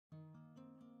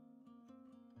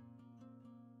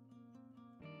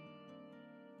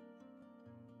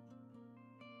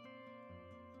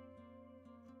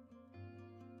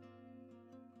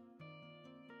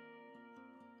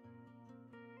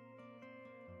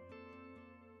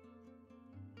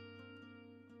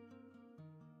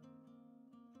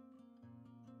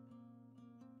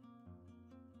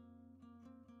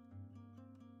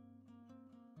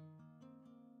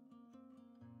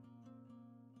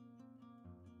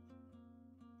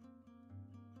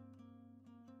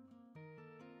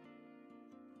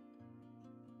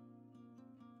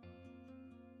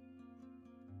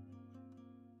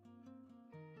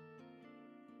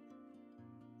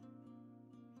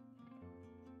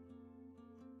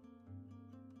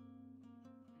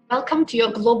welcome to your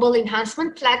global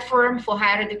enhancement platform for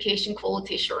higher education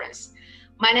quality assurance.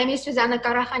 My name is Susanna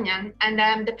Karahanyan, and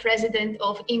I'm the president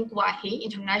of INQAAHE,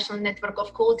 International Network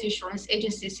of Quality Assurance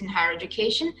Agencies in Higher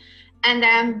Education.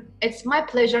 And it's my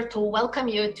pleasure to welcome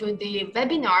you to the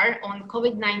webinar on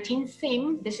COVID-19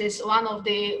 theme. This is one of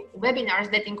the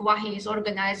webinars that INQAAHE is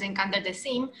organizing under the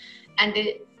theme. And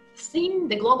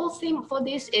the global theme for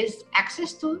this is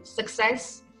access to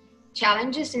success,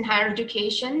 challenges in higher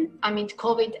education amid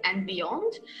COVID and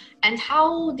beyond, and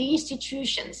how the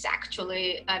institutions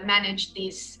actually manage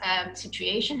this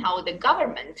situation, how the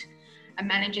government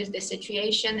manages the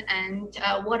situation, and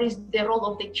what is the role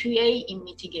of the QA in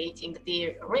mitigating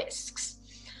the risks.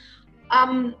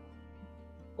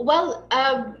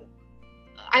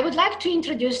 I would like to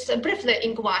introduce briefly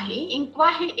INQAAHE.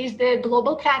 INQAAHE is the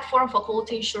global platform for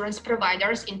quality assurance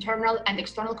providers, internal and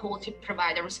external quality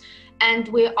providers. And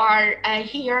we are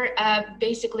here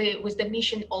basically with the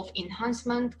mission of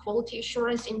enhancement, quality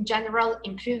assurance in general,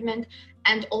 improvement,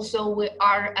 and also we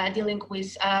are dealing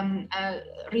with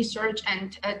research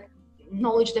and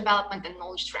knowledge development and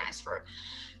knowledge transfer.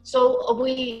 So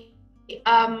we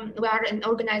are an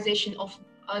organization of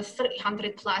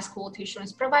 300 plus quality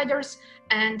assurance providers,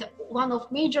 and one of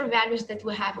major values that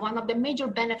we have, one of the major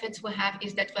benefits we have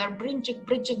is that we are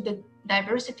bridging the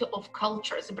diversity of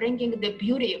cultures, bringing the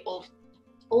beauty of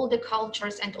all the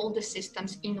cultures and all the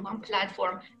systems in one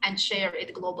platform and share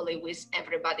it globally with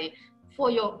everybody for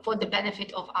the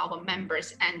benefit of our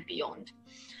members and beyond.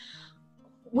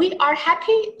 We are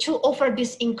happy to offer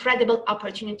this incredible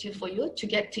opportunity for you to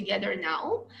get together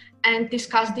now and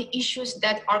discuss the issues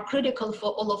that are critical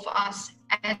for all of us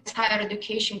as higher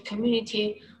education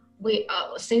community.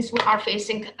 Since we are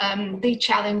facing the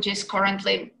challenges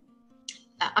currently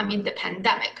amid the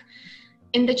pandemic.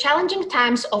 In the challenging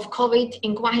times of COVID,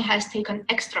 INQAAHE has taken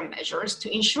extra measures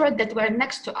to ensure that we're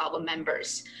next to our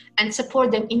members and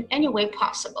support them in any way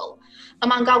possible.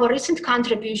 Among our recent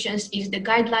contributions is the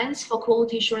guidelines for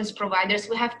quality assurance providers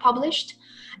we have published.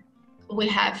 We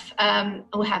have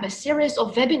a series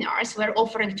of webinars we're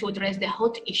offering to address the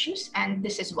hot issues, and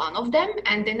this is one of them.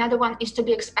 And another one is to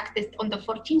be expected on the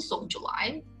 14th of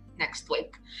July, next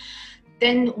week.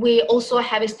 Then we also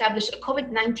have established a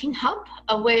COVID-19 hub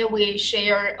where we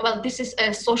share, this is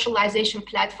a socialization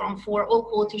platform for all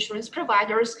quality assurance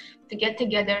providers to get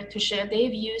together to share their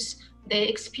views, their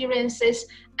experiences,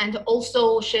 and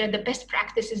also share the best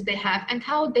practices they have and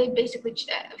how they basically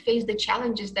face the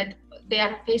challenges that they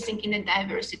are facing in a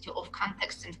diversity of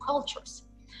contexts and cultures.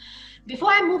 Before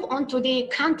I move on to the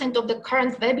content of the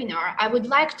current webinar, I would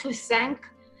like to thank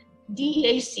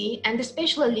DEAC and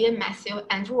especially Liam, Matthew,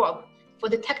 and Rob for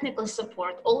the technical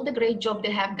support, all the great job they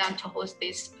have done to host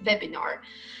this webinar,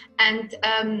 and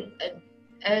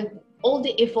all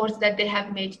the efforts that they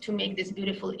have made to make this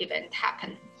beautiful event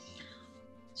happen.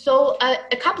 So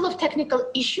a couple of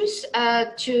technical issues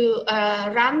to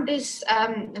run this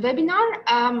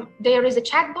webinar. There is a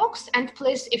chat box, and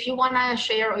please, if you want to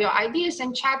share your ideas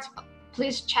and chat,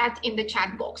 please chat in the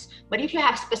chat box. But if you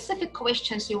have specific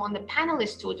questions you want the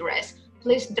panelists to address,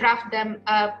 please draft them,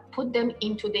 put them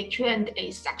into the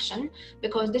Q&A section,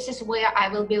 because this is where I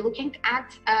will be looking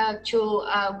at to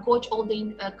gauge all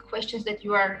the questions that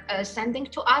you are sending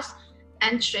to us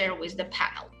and share with the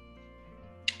panel.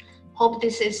 Hope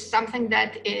this is something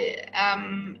that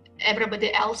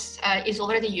everybody else is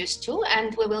already used to,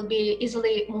 and we will be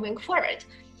easily moving forward.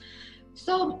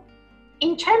 So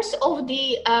in terms of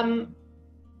the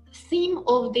theme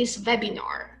of this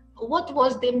webinar, what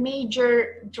was the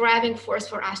major driving force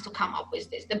for us to come up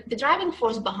with this? The driving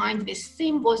force behind this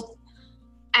theme was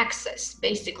access,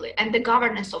 basically, and the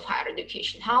governance of higher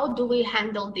education. How do we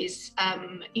handle these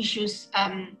issues?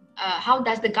 How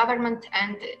does the government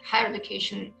and higher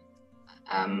education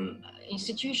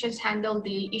institutions handle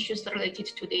the issues related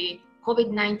to the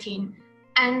COVID-19,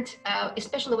 and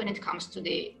especially when it comes to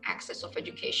the access of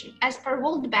education? As per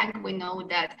World Bank, we know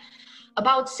that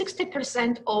about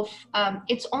 60% of,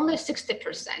 it's only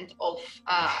 60% of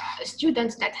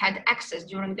students that had access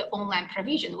during the online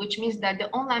provision, which means that the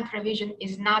online provision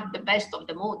is not the best of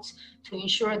the modes to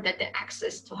ensure that the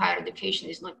access to higher education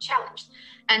is not challenged.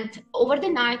 And over the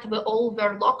night, we all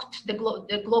were locked, the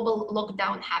global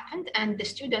lockdown happened, and the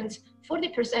students,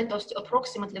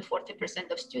 approximately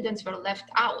 40% of students were left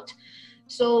out.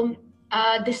 So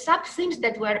the sub-themes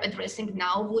that we're addressing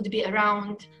now would be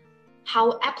around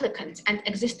how applicants and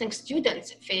existing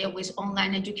students fare with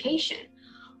online education.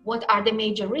 What are the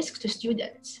major risks to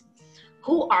students?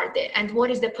 Who are they? And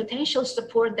what is the potential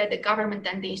support that the government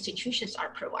and the institutions are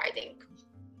providing?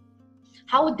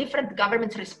 how different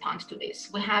governments respond to this.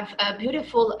 We have a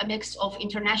beautiful mix of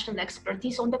international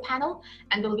expertise on the panel,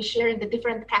 and we'll be sharing the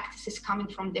different practices coming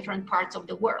from different parts of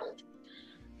the world.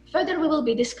 Further, we will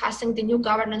be discussing the new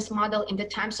governance model in the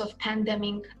times of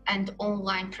pandemic and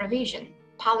online provision,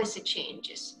 policy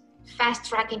changes, fast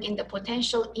tracking in the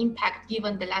potential impact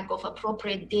given the lack of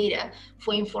appropriate data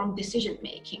for informed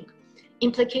decision-making,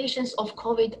 implications of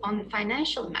COVID on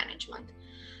financial management.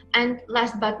 And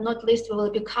last but not least, we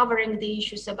will be covering the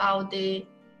issues about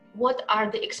what are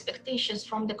the expectations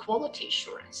from the quality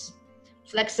assurance,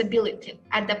 flexibility,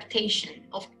 adaptation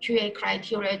of QA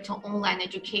criteria to online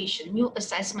education, new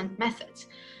assessment methods.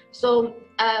 So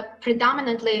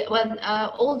predominantly,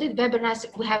 all the webinars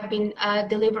we have been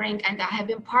delivering and I have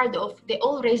been part of, they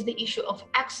all raise the issue of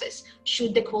access.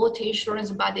 Should the quality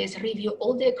assurance bodies review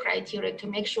all their criteria to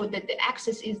make sure that the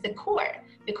access is the core,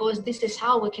 because this is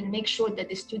how we can make sure that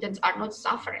the students are not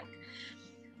suffering.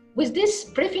 With this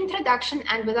brief introduction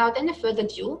and without any further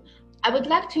ado, I would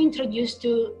like to introduce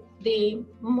to the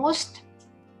most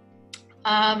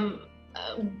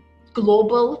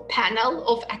global panel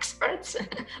of experts,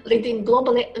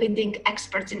 globally leading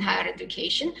experts in higher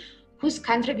education, whose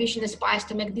contribution is poised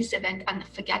to make this event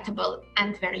unforgettable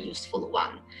and very useful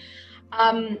one.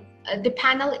 The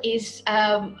panel is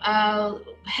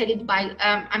headed by,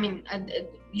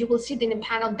 you will see in the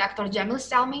panel Dr. Jamil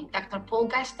Salmi, Dr. Paul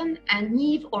Gaston, and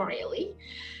Niamh O'Reilly.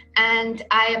 And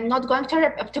I am not going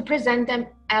to present them.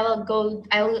 I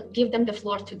will give them the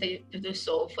floor to do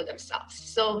so for themselves.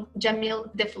 So Jamil,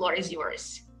 the floor is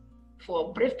yours for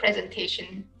a brief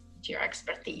presentation to your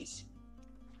expertise.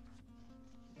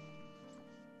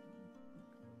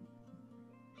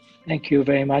 Thank you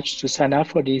very much, Susanna,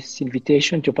 for this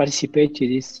invitation to participate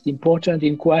in this important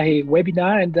INQAAHE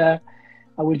webinar. And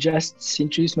I will just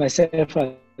introduce myself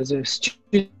as a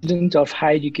student of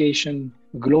higher education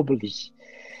globally.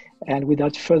 And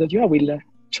without further ado, I will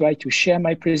try to share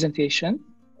my presentation.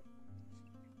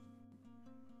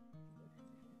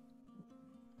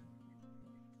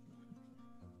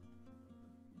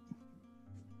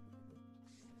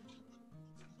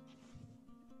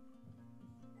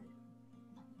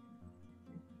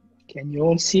 Can you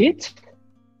all see it?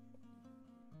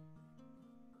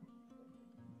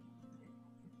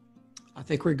 I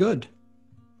think we're good.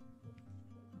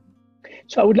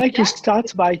 So I would like to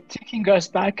start by taking us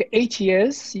back 8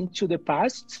 years into the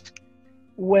past,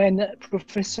 when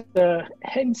Professor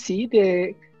Hensey,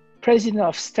 the president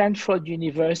of Stanford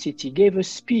University, gave a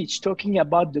speech talking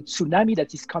about the tsunami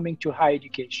that is coming to higher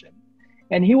education.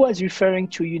 And he was referring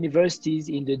to universities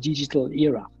in the digital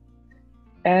era.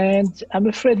 And I'm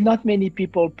afraid not many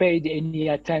people paid any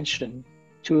attention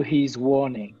to his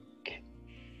warning.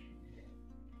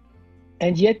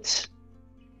 And yet,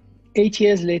 8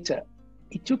 years later,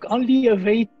 it took only a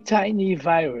very tiny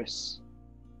virus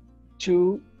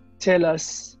to tell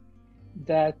us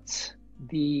that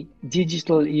the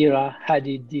digital era had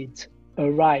indeed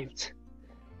arrived.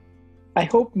 I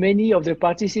hope many of the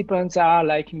participants are,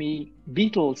 like me,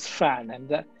 Beatles fan,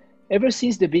 and ever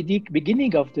since the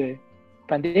beginning of the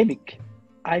pandemic,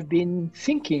 I've been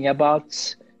thinking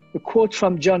about a quote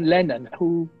from John Lennon,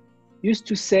 who used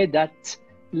to say that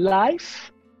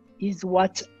life is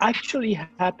what actually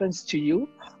happens to you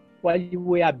while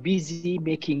we are busy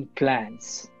making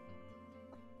plans.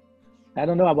 I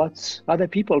don't know about other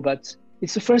people, but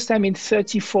it's the first time in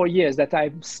 34 years that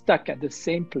I'm stuck at the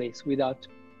same place without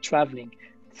traveling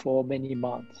for many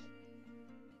months.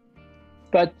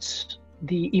 But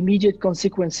the immediate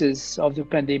consequences of the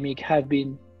pandemic have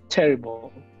been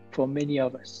terrible for many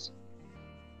of us.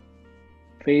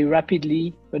 Very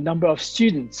rapidly, a number of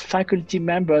students, faculty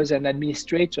members, and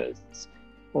administrators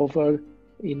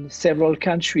in several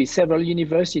countries, several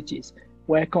universities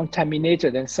were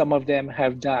contaminated, and some of them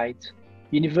have died.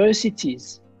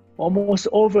 Universities, almost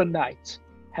overnight,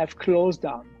 have closed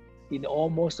down in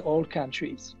almost all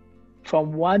countries.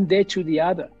 From one day to the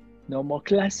other, no more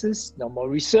classes, no more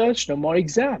research, no more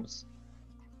exams.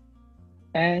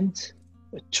 And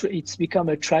it's become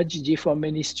a tragedy for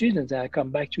many students, and I come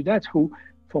back to that, who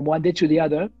from one day to the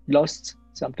other lost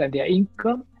sometimes their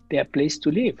income, their place to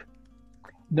live.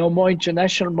 No more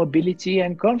international mobility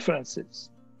and conferences.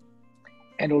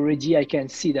 And already I can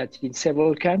see that in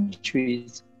several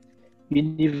countries,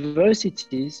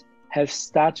 universities have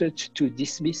started to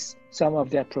dismiss some of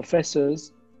their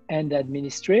professors and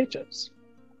administrators.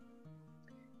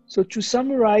 So to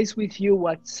summarize with you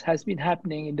what has been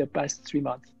happening in the past 3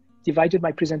 months, divided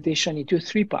my presentation into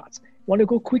 3 parts. I want to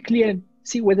go quickly and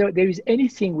see whether there is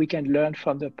anything we can learn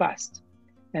from the past,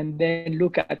 and then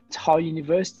look at how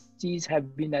universities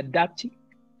have been adapting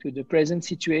to the present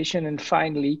situation, and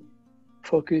finally,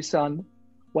 focus on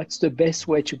what's the best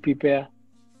way to prepare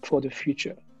for the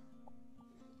future.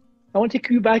 I want to take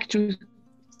you back to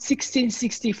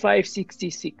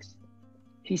 1665-66.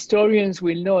 Historians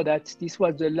will know that this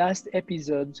was the last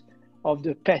episode of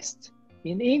the pest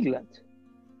in England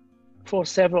for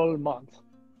several months.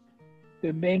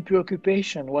 The main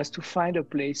preoccupation was to find a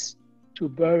place to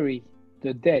bury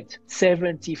the dead.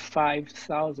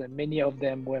 75,000, many of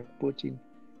them were put in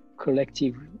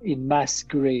mass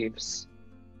graves.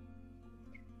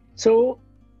 So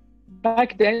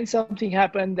back then, something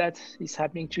happened that is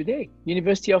happening today.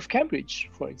 University of Cambridge,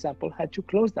 for example, had to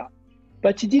close down.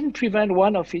 But it didn't prevent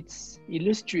one of its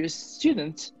illustrious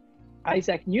students,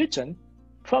 Isaac Newton,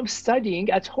 from studying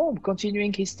at home,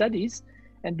 continuing his studies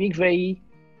and being very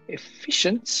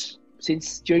efficient,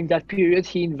 since during that period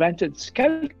he invented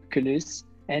calculus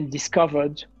and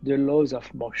discovered the laws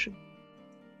of motion.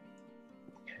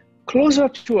 Closer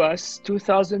to us,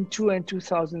 2002 and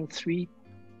 2003,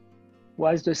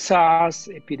 was the SARS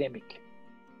epidemic,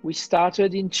 which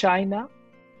started in China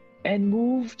and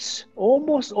moved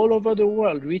almost all over the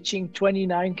world, reaching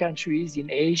 29 countries in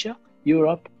Asia,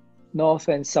 Europe, North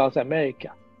and South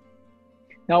America.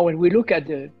 Now, when we look at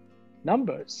the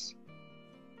numbers,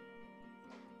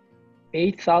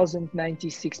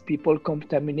 8,096 people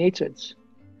contaminated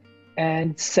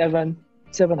and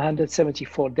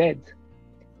 774 dead,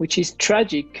 which is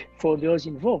tragic for those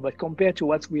involved. But compared to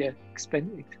what we are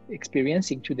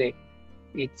experiencing today,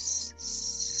 it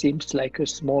seems like a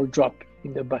small drop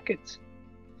in the bucket.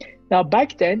 Now,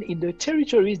 back then, in the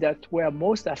territories that were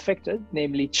most affected,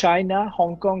 namely China,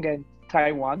 Hong Kong, and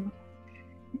Taiwan,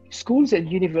 schools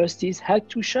and universities had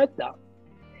to shut down.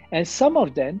 And some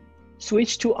of them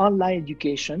switched to online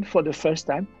education for the first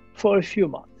time for a few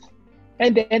months,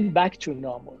 and then back to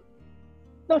normal.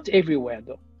 Not everywhere,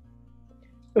 though.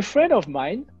 A friend of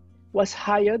mine was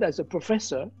hired as a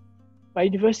professor by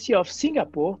University of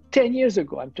Singapore 10 years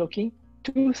ago. I'm talking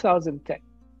 2010.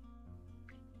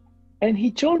 And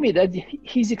he told me that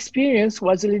his experience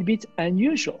was a little bit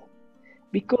unusual,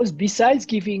 because besides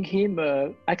giving him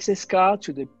an access card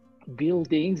to the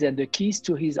buildings and the keys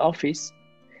to his office,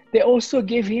 they also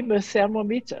gave him a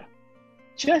thermometer,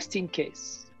 just in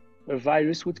case a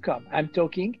virus would come. I'm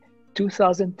talking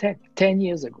 2010, 10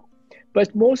 years ago.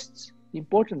 But most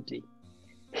importantly,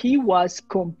 he was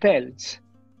compelled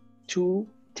to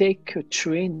take a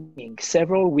training,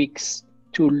 several weeks,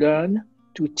 to learn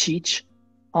to teach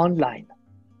online.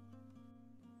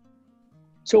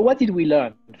 So what did we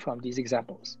learn from these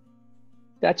examples?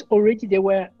 That already there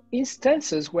were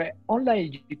instances where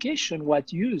online education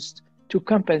was used to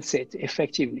compensate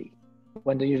effectively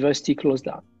when the university closed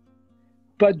down.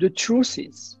 But the truth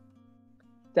is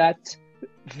that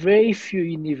very few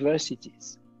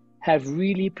universities have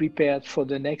really prepared for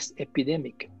the next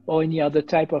epidemic or any other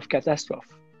type of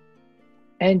catastrophe.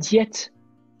 And yet,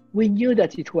 we knew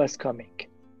that it was coming.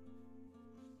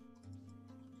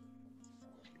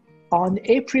 On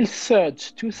April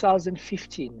 3rd,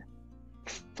 2015,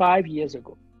 5 years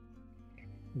ago,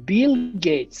 Bill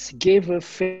Gates gave a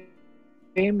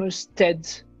famous TED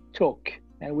talk,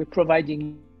 and we're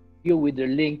providing you with the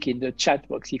link in the chat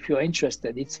box if you're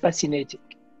interested. It's fascinating.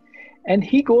 And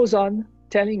he goes on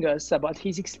telling us about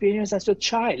his experience as a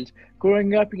child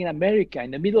growing up in America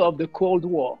in the middle of the Cold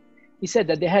War. He said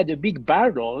that they had a big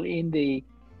barrel in the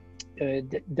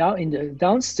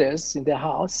downstairs in the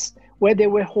house where they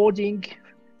were holding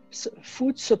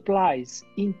food supplies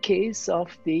in case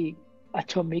of the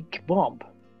atomic bomb.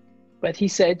 But he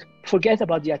said, forget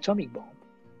about the atomic bomb.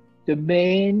 The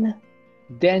main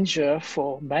danger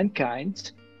for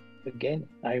mankind, again,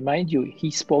 I remind you, he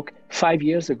spoke 5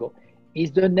 years ago,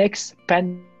 is the next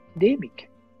pandemic.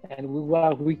 And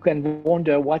we can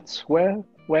wonder where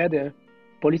the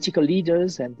political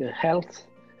leaders and the health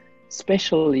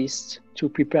specialists to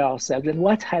prepare ourselves, and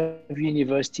what have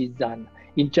universities done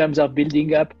in terms of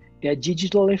building up their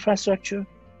digital infrastructure,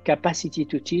 capacity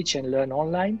to teach and learn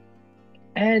online,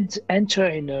 and enter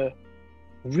in a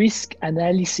risk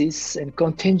analysis and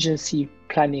contingency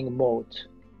planning mode.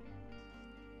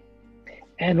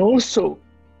 And also,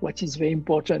 what is very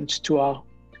important to our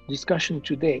discussion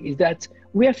today is that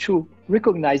we have to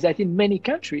recognize that in many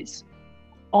countries,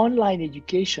 online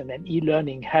education and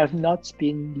e-learning have not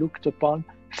been looked upon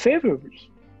favorably.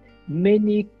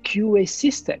 Many QA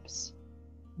systems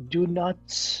do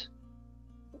not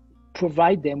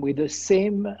provide them with the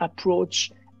same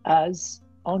approach as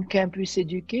on-campus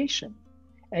education.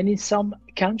 And in some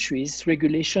countries,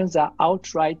 regulations are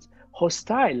outright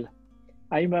hostile.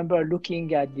 I remember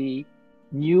looking at the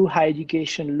new higher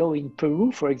education law in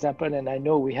Peru, for example, and I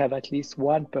know we have at least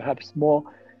one, perhaps more,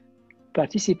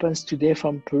 participants today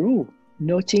from Peru,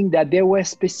 noting that there were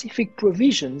specific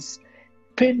provisions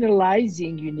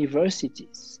penalizing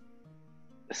universities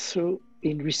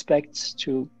in respect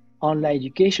to online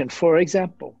education. For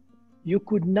example, you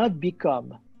could not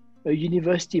become a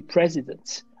university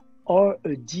president or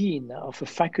a dean of a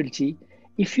faculty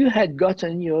if you had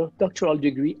gotten your doctoral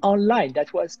degree online.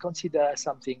 That was considered as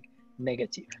something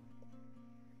negative.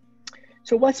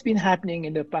 So what's been happening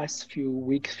in the past few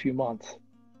weeks, few months?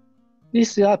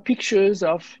 These are pictures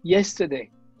of yesterday.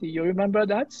 Do you remember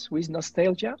that with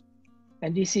nostalgia?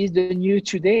 And this is the new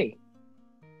today.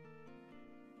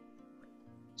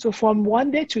 So from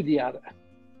one day to the other,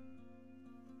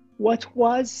 what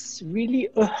was really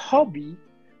a hobby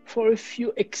for a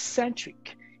few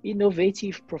eccentric,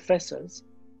 innovative professors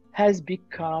has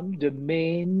become the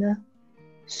main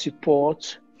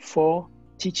support for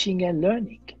teaching and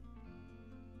learning.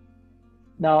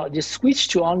 Now, the switch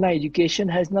to online education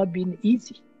has not been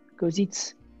easy because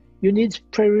you need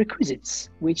prerequisites,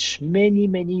 which many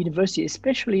universities,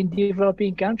 especially in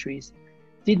developing countries,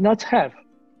 did not have.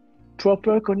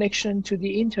 Proper connection to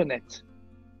the internet,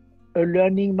 a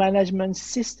learning management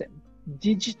system,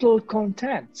 digital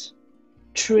content,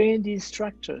 trained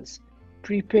instructors,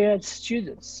 prepared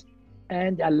students,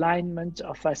 and alignment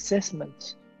of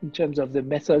assessment in terms of the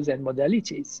methods and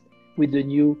modalities with the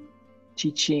new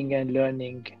teaching and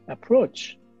learning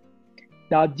approach.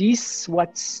 Now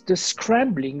what's the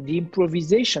scrambling, the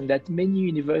improvisation that many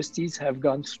universities have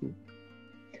gone through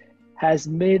has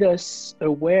made us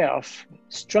aware of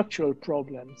structural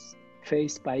problems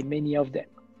faced by many of them.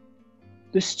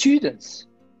 The students,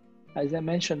 as I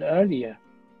mentioned earlier,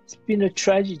 it's been a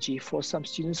tragedy for some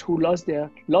students who lost their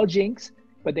lodgings,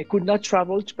 but they could not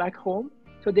travel back home,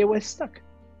 so they were stuck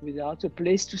without a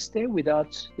place to stay,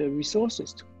 without the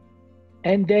resources to.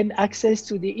 And then access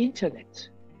to the internet.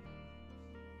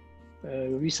 A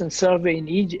recent survey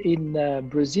in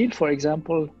Brazil, for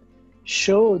example,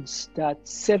 showed that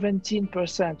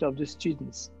 17% of the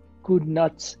students could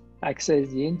not access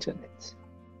the internet.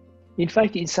 In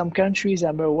fact, in some countries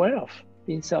I'm aware of,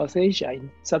 in South Asia, in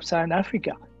Sub-Saharan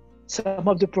Africa, some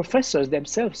of the professors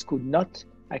themselves could not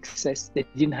access, they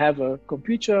didn't have a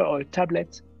computer or a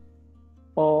tablet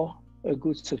or a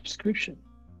good subscription.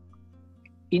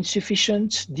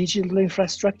 Insufficient digital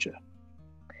infrastructure.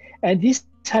 And this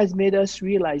has made us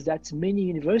realize that many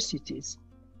universities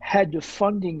had a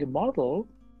funding model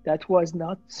that was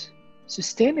not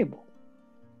sustainable.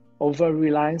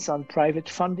 Over-reliance on private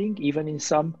funding, even in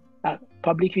some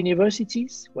public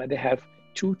universities where they have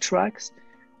 2 tracks,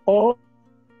 or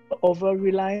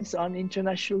over-reliance on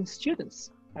international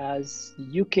students, as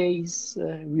the UK is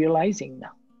realizing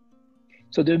now.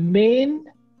 So the main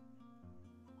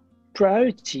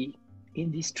priority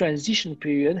in this transition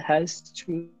period has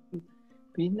to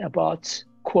be about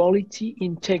quality,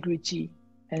 integrity,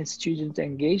 and student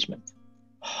engagement.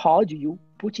 How do you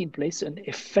put in place an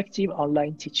effective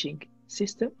online teaching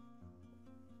system?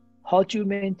 How do you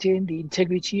maintain the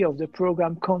integrity of the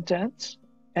program content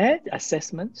and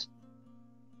assessment?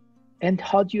 And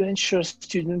how do you ensure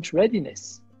student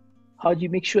readiness? How do you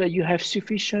make sure you have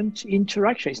sufficient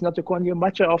interaction? It's not only a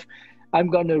matter of, I'm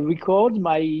going to record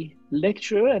my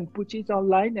lecture and put it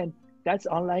online, and that's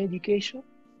online education.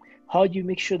 How do you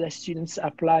make sure that students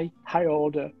apply higher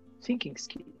order thinking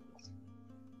skills?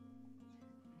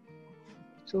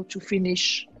 So to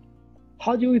finish,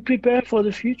 how do we prepare for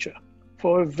the future,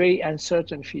 for a very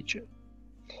uncertain future?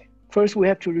 First, we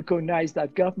have to recognize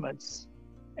that governments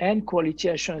and quality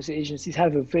assurance agencies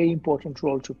have a very important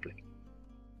role to play.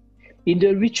 In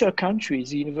the richer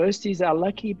countries, universities are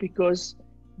lucky because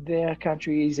their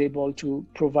country is able to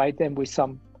provide them with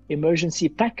some emergency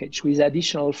package with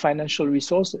additional financial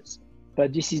resources.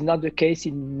 But this is not the case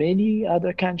in many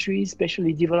other countries,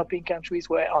 especially developing countries,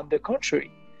 where on the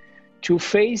contrary, to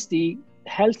face the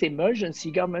health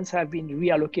emergency, governments have been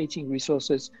reallocating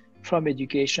resources from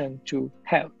education to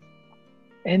health.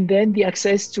 And then the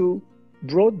access to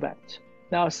broadband.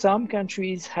 Now, some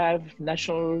countries have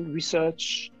national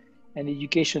research and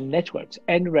education networks,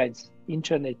 NREDs,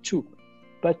 internet too,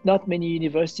 but not many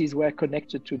universities were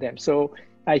connected to them. So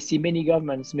I see many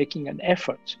governments making an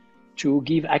effort to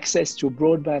give access to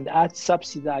broadband at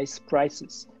subsidized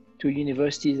prices to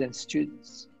universities and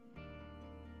students.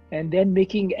 And then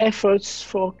making efforts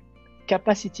for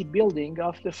capacity building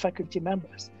of the faculty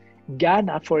members.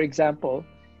 Ghana, for example,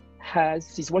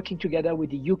 is working together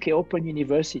with the UK Open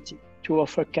University to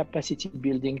offer capacity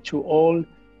building to all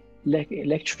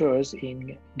lecturers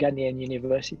in Ghanaian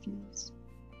universities.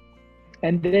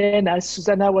 And then, as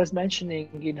Susanna was mentioning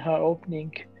in her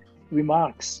opening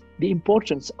remarks, the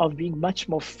importance of being much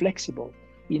more flexible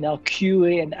in our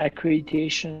QA and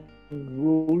accreditation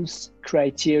rules,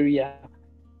 criteria,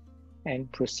 and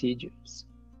procedures.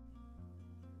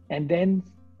 And then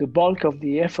the bulk of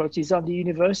the effort is on the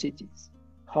universities,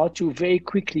 how to very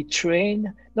quickly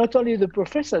train not only the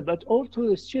professor, but also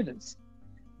the students.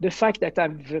 The fact that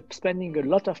I'm spending a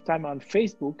lot of time on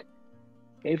Facebook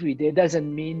every day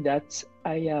doesn't mean that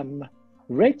I am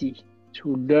ready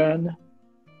to learn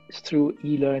through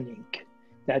e-learning,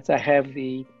 that I have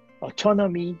the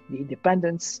autonomy, the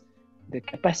independence, the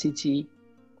capacity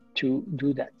to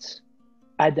do that.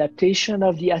 Adaptation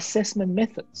of the assessment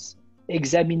methods,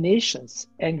 examinations,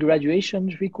 and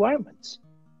graduation requirements.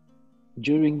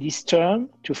 During this term,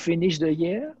 to finish the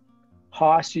year, how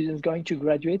are students going to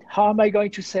graduate? How am I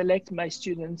going to select my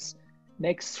students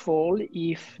next fall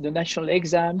if the national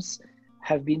exams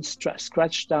have been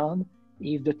scratched down,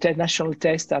 if the national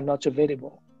tests are not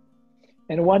available?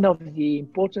 And one of the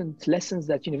important lessons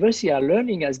that universities are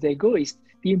learning as they go is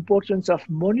the importance of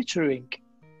monitoring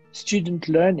student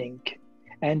learning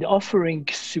and offering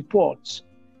support.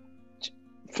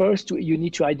 First, you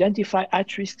need to identify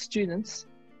at-risk students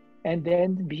and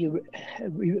then be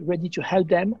ready to help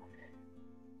them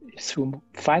through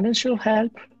financial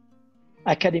help,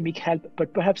 academic help,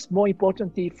 but perhaps more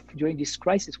importantly, during this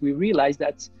crisis, we realize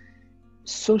that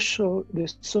the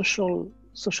social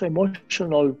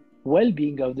emotional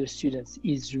well-being of the students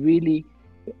is really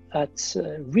at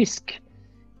risk.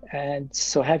 And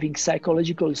so having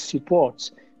psychological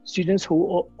support, students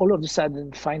who all of a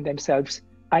sudden find themselves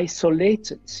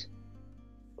isolated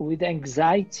with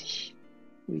anxiety,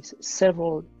 with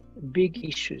several big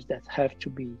issues that have to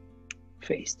be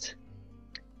faced.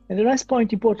 And the last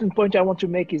important point I want to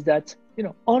make is that,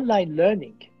 online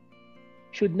learning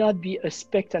should not be a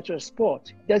spectator sport.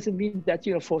 It doesn't mean that,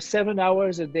 for 7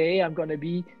 hours a day, I'm going to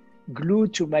be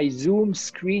glued to my Zoom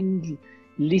screen,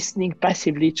 listening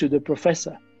passively to the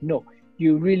professor. No,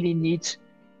 you really need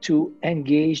to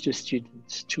engage the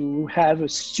students, to have a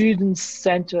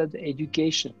student-centered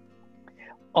education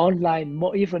online,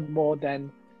 even more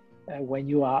than when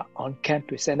you are on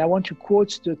campus. And I want to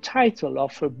quote the title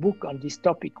of a book on this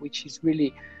topic, which is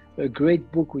really a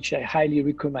great book, which I highly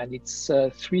recommend. It's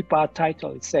a 3-part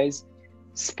title. It says,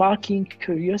 Sparking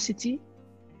Curiosity,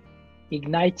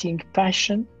 Igniting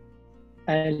Passion,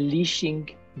 Unleashing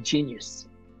Genius.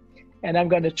 And I'm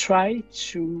going to try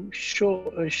to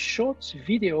show a short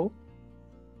video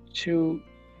to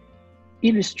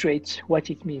illustrate what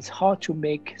it means, how to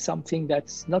make something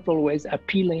that's not always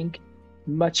appealing,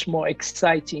 much more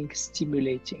exciting,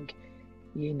 stimulating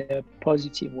in a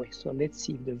positive way. So let's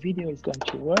see if the video is going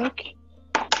to work.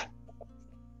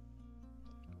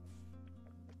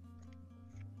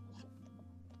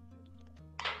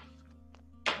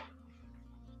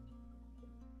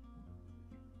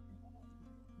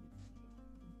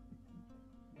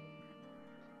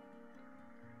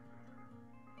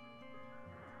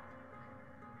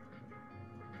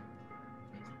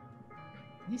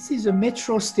 This is a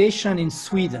metro station in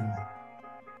Sweden.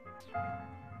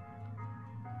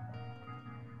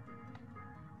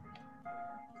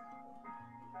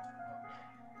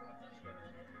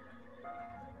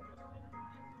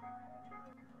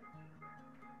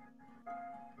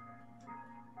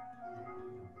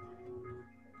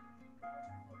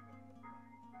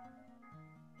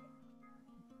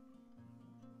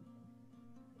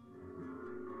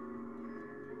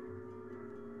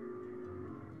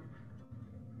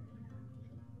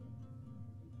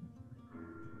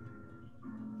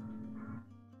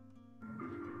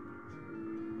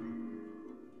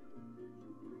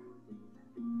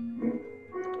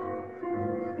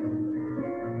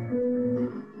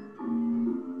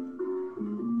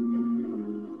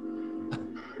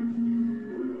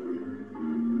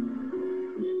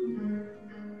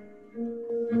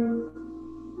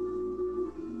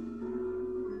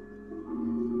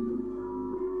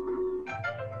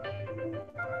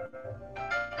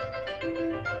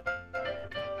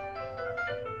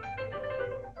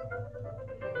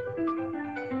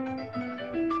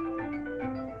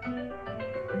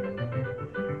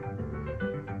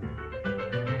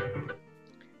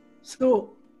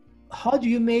 So how do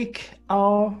you make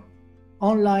our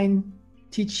online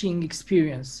teaching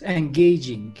experience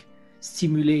engaging,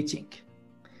 stimulating?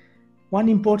 One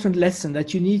important lesson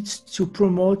that you need to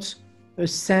promote a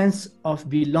sense of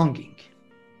belonging.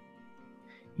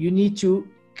 You need to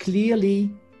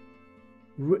clearly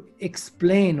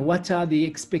explain what are the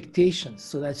expectations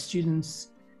so that students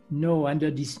know under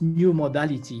this new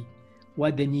modality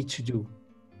what they need to do.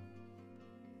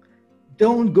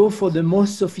 Don't go for the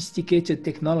most sophisticated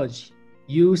technology.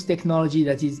 Use technology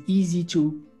that is easy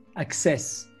to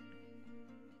access.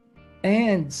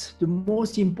 And the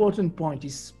most important point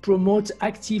is promote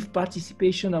active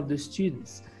participation of the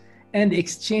students and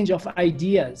exchange of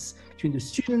ideas between the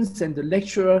students and the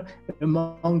lecturer,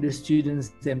 among the students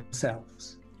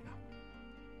themselves.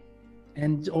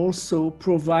 And also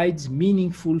provides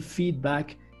meaningful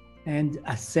feedback and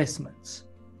assessments.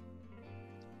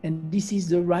 And this is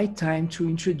the right time to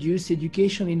introduce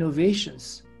education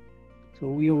innovations. So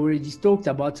we already talked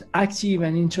about active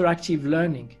and interactive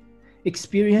learning,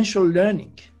 experiential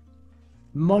learning,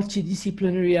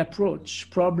 multidisciplinary approach,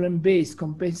 problem-based,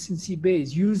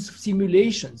 competency-based, use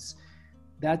simulations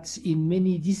that in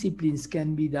many disciplines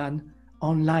can be done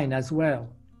online as well.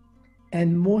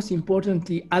 And most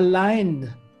importantly,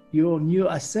 align your new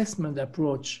assessment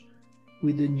approach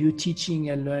with the new teaching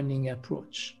and learning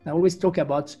approach. I always talk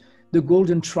about the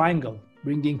golden triangle,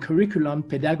 bringing curriculum,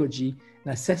 pedagogy,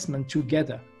 and assessment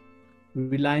together,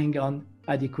 relying on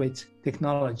adequate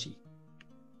technology.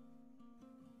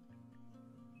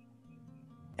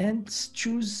 And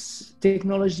choose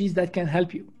technologies that can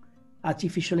help you.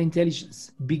 Artificial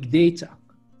intelligence, big data,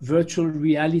 virtual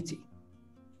reality.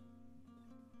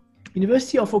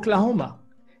 University of Oklahoma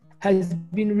has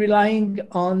been relying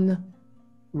on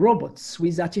robots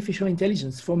with artificial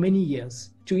intelligence for many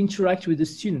years to interact with the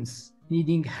students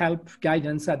needing help,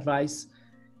 guidance, advice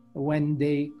when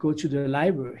they go to the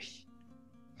library.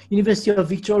 University of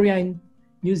Victoria in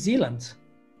New Zealand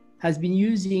has been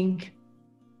using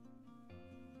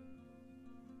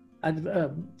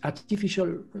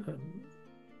artificial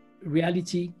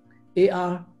reality,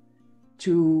 AR,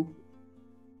 to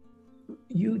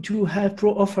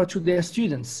offer to their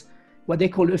students what they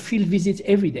call a field visit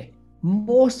every day.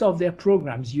 Most of their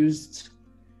programs used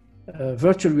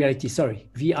virtual reality,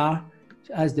 VR,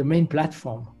 as the main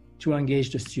platform to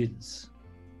engage the students.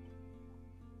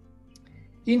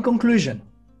 In conclusion,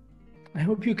 I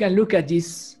hope you can look at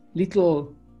this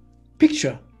little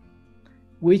picture,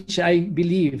 which I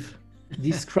believe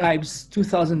describes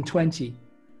 2020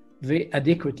 very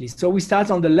adequately. So we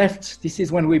start on the left. This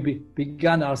is when we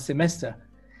began our semester.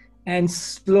 And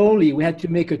slowly we had to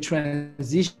make a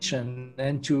transition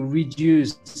and to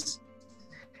reduce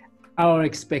our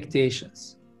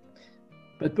expectations.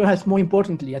 But perhaps more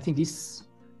importantly, I think this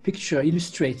picture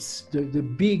illustrates the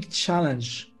big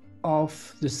challenge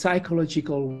of the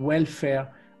psychological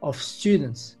welfare of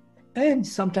students and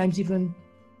sometimes even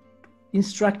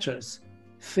instructors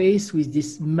faced with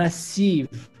this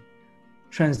massive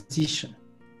transition.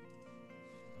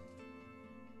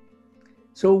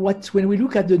 So when we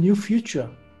look at the new future,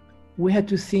 we had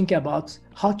to think about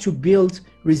how to build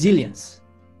resilience,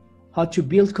 how to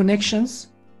build connections,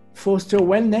 foster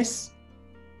wellness,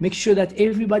 make sure that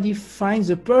everybody finds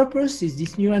a purpose in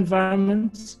this new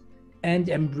environment, and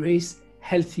embrace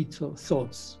healthy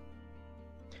thoughts.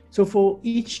 So for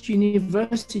each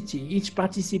university, each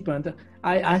participant,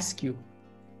 I ask you,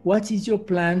 what is your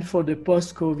plan for the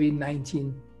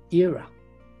post-COVID-19 era?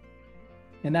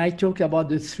 And I talk about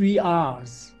the 3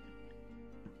 R's.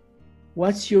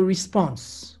 What's your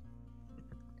response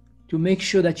to make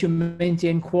sure that you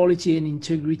maintain quality and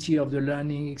integrity of the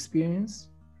learning experience?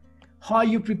 How are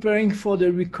you preparing for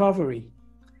the recovery?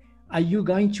 Are you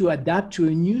going to adapt to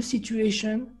a new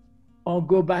situation or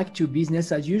go back to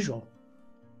business as usual?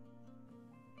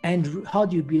 And how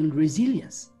do you build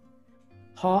resilience?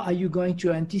 How are you going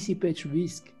to anticipate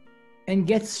risk and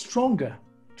get stronger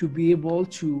to be able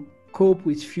to cope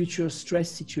with future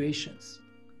stress situations?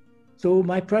 So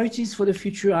my priorities for the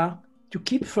future are to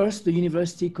keep first the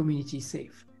university community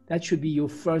safe. That should be your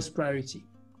first priority.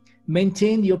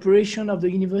 Maintain the operation of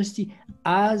the university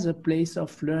as a place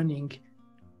of learning.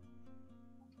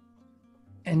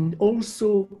 And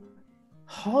also,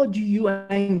 how do you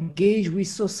engage with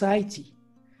society?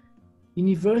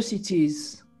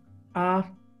 Universities are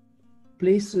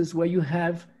places where you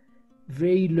have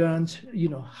very learned,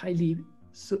 highly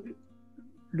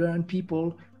learned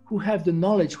people who have the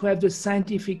knowledge, who have the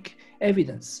scientific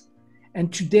evidence.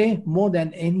 And today, more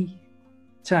than any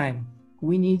time,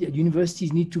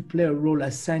 universities need to play a role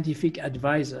as scientific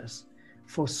advisors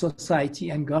for society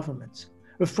and government.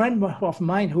 A friend of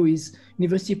mine who is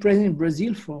university president in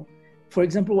Brazil, for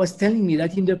example, was telling me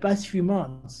that in the past few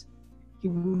months, he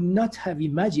would not have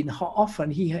imagined how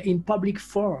often in public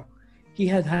fora, he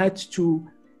had to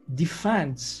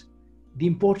defend the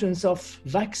importance of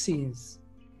vaccines,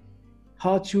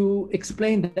 how to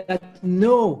explain that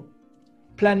no,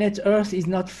 planet Earth is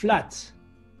not flat.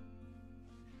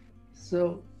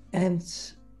 So, and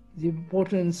the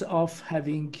importance of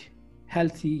having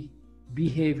healthy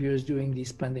behaviors during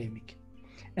this pandemic.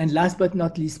 And last but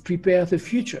not least, prepare the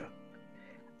future.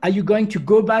 Are you going to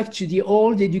go back to the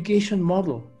old education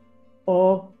model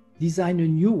or design a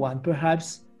new one,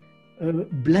 perhaps a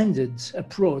blended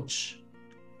approach?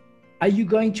 Are you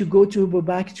going to go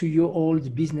back to your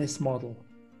old business model?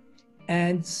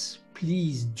 And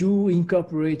please do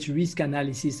incorporate risk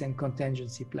analysis and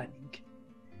contingency planning.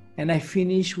 And I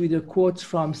finish with a quote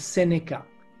from Seneca,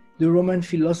 the Roman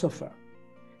philosopher,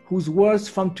 whose words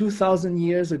from 2,000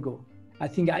 years ago, I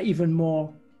think, are even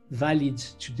more valid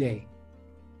today.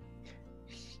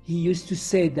 He used to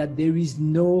say that there is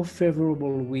no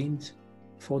favorable wind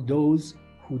for those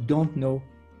who don't know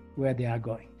where they are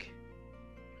going.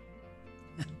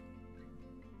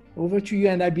 Over to you,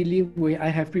 and I believe I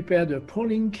have prepared a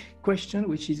polling question,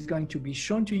 which is going to be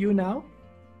shown to you now.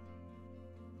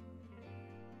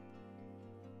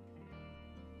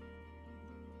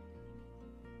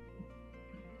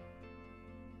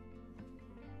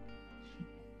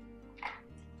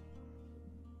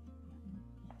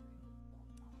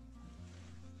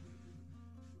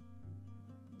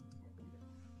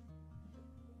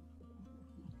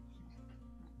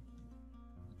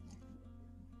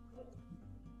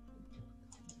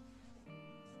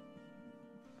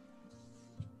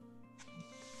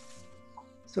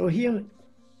 So here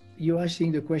you are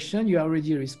seeing the question, you are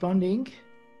already responding.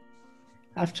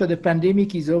 After the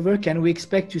pandemic is over, can we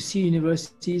expect to see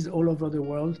universities all over the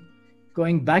world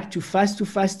going back to fast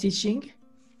teaching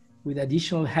with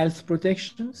additional health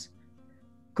protections,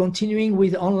 continuing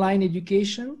with online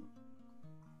education,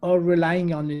 or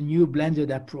relying on a new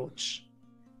blended approach?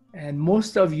 And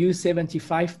most of you,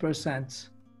 75%,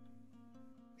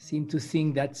 seem to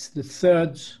think that the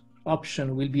third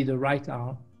option will be the right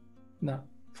one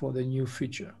for the new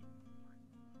future.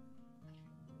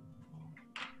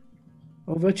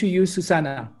 Over to you,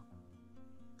 Susanna.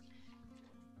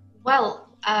 Well,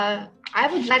 I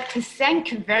would like to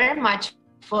thank you very much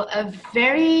for a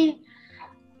very,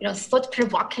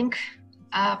 thought-provoking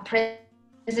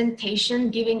presentation,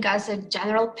 giving us a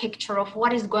general picture of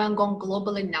what is going on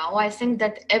globally now. I think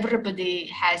that everybody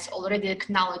has already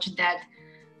acknowledged that,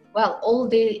 well, all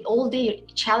the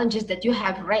challenges that you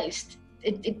have raised,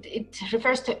 it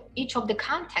refers to each of the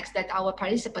contexts that our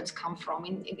participants come from.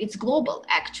 It's global,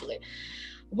 actually.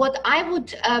 What I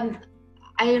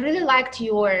really liked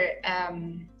your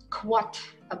quote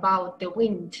about the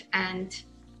wind, and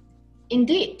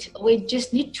indeed, we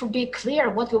just need to be clear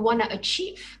what we want to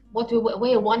achieve, what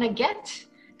we want to get,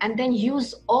 and then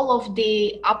use all of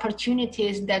the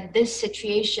opportunities that this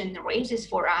situation raises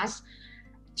for us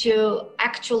to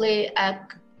actually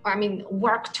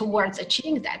work towards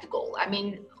achieving that goal.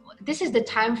 This is the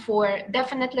time for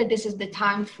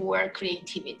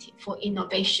creativity, for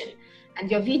innovation.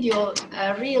 And your video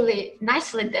really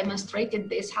nicely demonstrated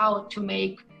this, how to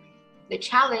make the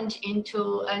challenge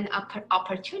into an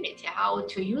opportunity, how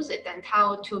to use it, and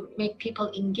how to make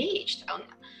people engaged on it.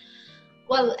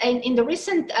 Well, in the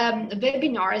recent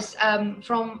webinars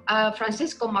from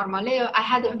Francisco Marmoleo, I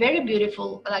had a very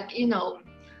beautiful,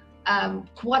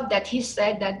 quote that he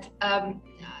said that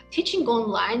teaching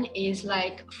online is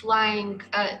like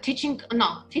teaching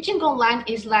online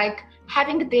is like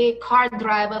having the car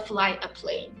driver fly a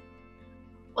plane.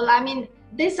 Well,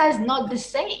 this is not the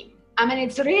same.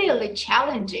 It's really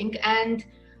challenging, and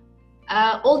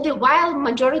all the while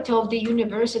majority of the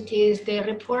universities, they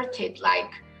reported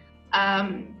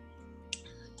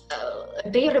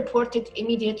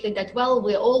immediately that, well,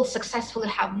 we all successfully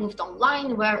have moved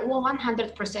online, we're all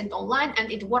 100% online, and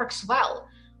it works well.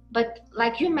 But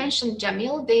like you mentioned,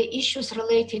 Jamil, the issues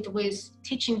related with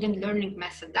teaching and learning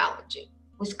methodology,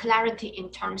 with clarity in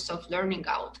terms of learning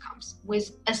outcomes,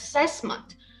 with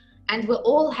assessment. And we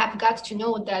all have got to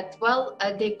know that, well,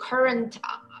 the current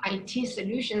IT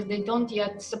solutions, they don't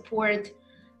yet support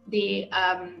the,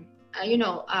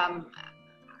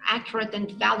 accurate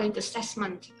and valid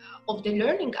assessment of the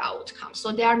learning outcomes.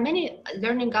 So there are many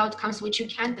learning outcomes which you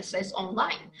can't assess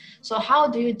online. So how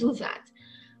do you do that?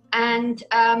 And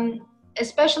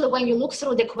especially when you look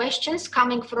through the questions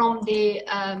coming from the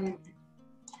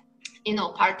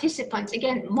participants,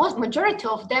 again, majority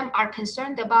of them are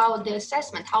concerned about the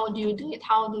assessment. How do you do it?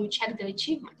 How do you check the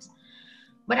achievements?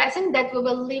 But I think that we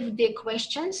will leave the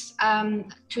questions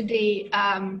to the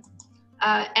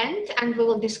end, and we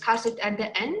will discuss it at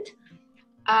the end.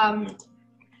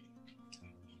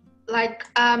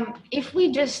 If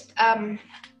we just, I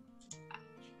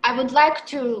would like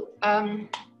to,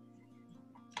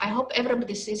 I hope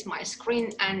everybody sees my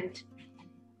screen, and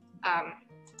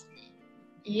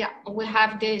yeah, we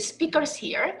have the speakers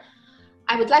here.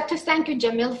 I would like to thank you,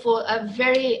 Jamil, for a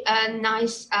very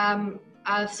nice,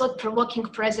 thought-provoking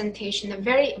presentation, a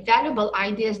very valuable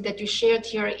ideas that you shared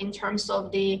here in terms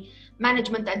of the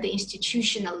management at the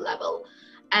institutional level.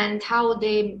 and how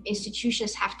the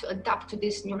institutions have to adapt to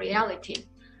this new reality.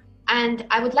 And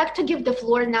I would like to give the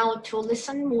floor now to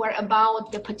listen more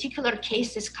about the particular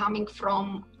cases coming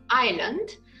from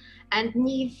Ireland. And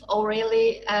Niamh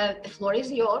O'Reilly, the floor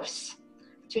is yours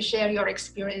to share your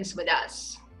experience with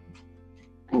us.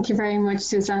 Thank you very much,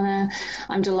 Susanna.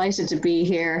 I'm delighted to be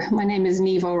here. My name is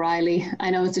Niamh O'Reilly. I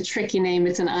know it's a tricky name,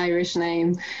 it's an Irish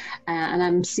name, and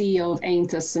I'm CEO of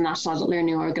INQAAHE, the National Adult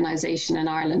Learning Organisation in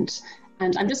Ireland.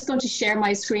 And I'm just going to share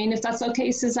my screen, if that's okay,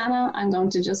 Susanna. I'm going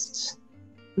to just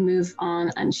move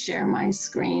on and share my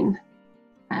screen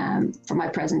for my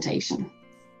presentation.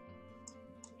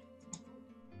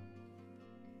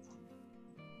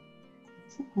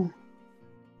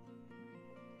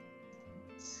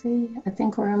 See, I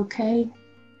think we're okay.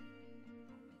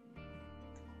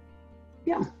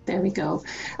 Yeah, there we go.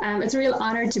 It's a real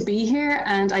honor to be here,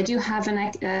 and I do have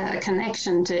a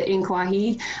connection to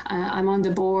INQAAHE. I'm on the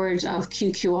board of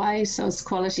QQI, so it's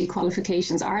Quality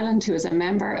Qualifications Ireland, who is a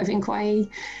member of INQAAHE.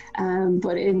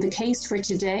 But in the case for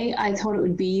today, I thought it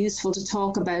would be useful to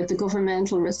talk about the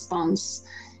governmental response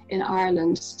in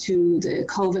Ireland to the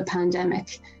COVID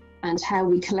pandemic, and how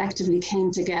we collectively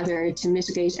came together to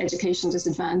mitigate educational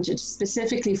disadvantage,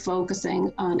 specifically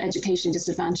focusing on educationally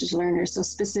disadvantaged learners, so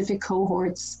specific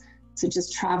cohorts such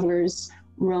as travellers,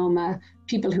 Roma,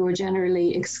 people who are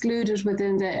generally excluded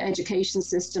within the education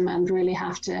system and really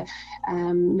have to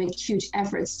make huge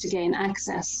efforts to gain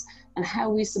access, and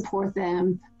how we support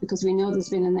them, because we know there's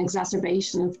been an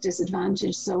exacerbation of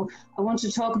disadvantage. So I want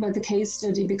to talk about the case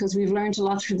study because we've learned a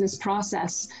lot through this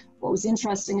process. What was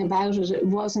interesting about it, it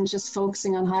wasn't just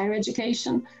focusing on higher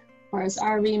education, whereas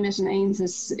our remit in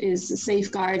INQAAHE is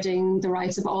safeguarding the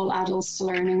rights of all adults to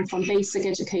learning, from basic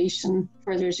education,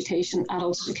 further education,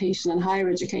 adult education and higher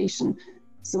education.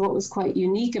 So what was quite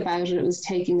unique about it, it was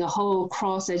taking a whole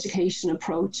cross-education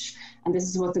approach, and this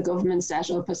is what the government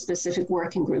set up, a specific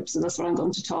working group, so that's what I'm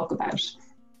going to talk about.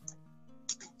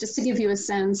 Just to give you a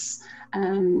sense,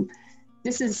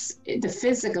 this is the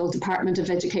physical Department of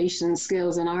Education and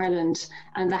Skills in Ireland,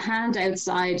 and the hand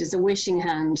outside is a wishing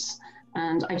hand.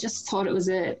 And I just thought it was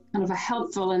a kind of a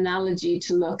helpful analogy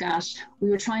to look at. We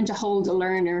were trying to hold the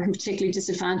learner, and particularly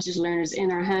disadvantaged learners,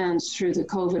 in our hands through the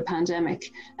COVID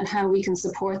pandemic, and how we can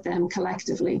support them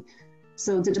collectively.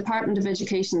 So the Department of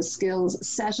Education and Skills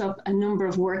set up a number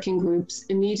of working groups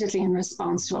immediately in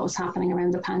response to what was happening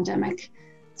around the pandemic.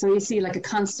 So you see like a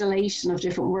constellation of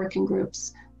different working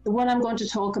groups. The one I'm going to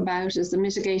talk about is the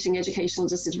Mitigating Educational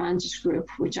Disadvantage Group,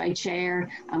 which I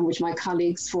chair and which my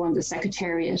colleagues formed the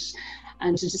Secretariat,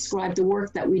 and to describe the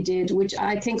work that we did, which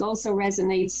I think also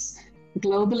resonates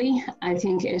globally. I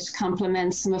think it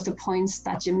complements some of the points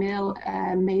that Jamil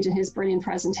made in his brilliant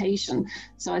presentation.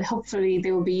 So hopefully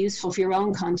they will be useful for your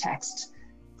own context.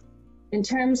 In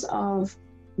terms of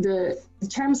the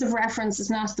terms of reference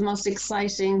is not the most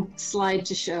exciting slide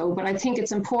to show, but I think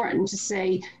it's important to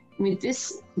say, I mean,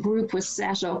 this group was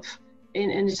set up in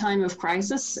a time of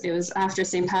crisis. It was after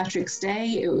St. Patrick's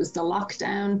Day, it was the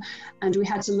lockdown, and we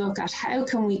had to look at how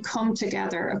can we come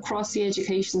together across the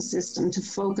education system to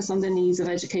focus on the needs of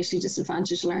educationally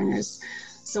disadvantaged learners.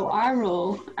 So our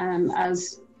role,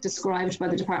 as described by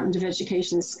the Department of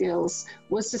Education and Skills,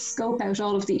 was to scope out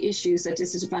all of the issues that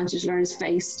disadvantaged learners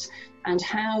faced and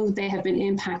how they have been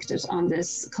impacted on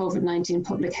this COVID-19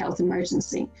 public health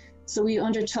emergency. So we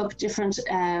undertook different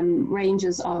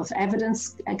ranges of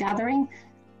evidence gathering,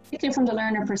 particularly from the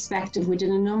learner perspective. We did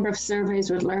a number of surveys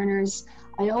with learners.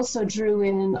 I also drew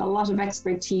in a lot of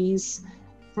expertise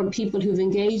from people who've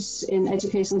engaged in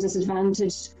educational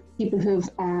disadvantage, people who've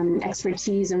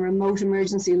expertise in remote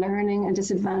emergency learning and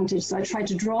disadvantage. So I tried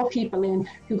to draw people in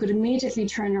who could immediately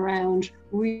turn around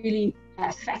really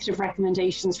effective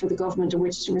recommendations for the government in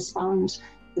which to respond to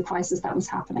the crisis that was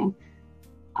happening.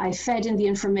 I fed in the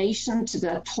information to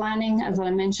the planning, as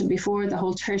I mentioned before, the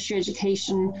whole tertiary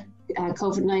education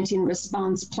COVID-19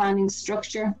 response planning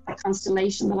structure, that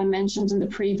constellation that I mentioned in the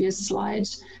previous slide.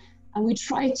 And we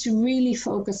tried to really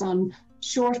focus on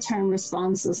short-term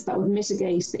responses that would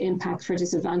mitigate the impact for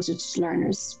disadvantaged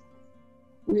learners.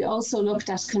 We also looked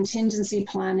at contingency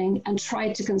planning and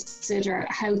tried to consider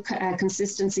how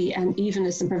consistency and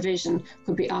evenness in provision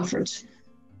could be offered.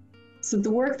 So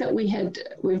the work that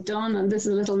we've done, and this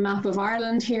is a little map of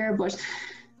Ireland here, but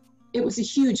it was a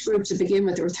huge group to begin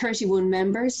with. There were 31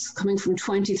 members coming from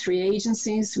 23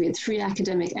 agencies. We had 3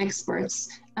 academic experts,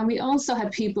 and we also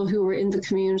had people who were in the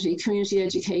community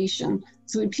education.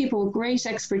 So we had people with great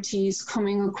expertise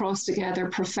coming across together,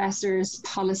 professors,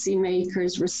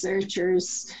 policymakers,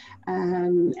 researchers,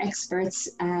 experts,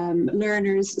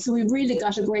 learners. So we really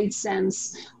got a great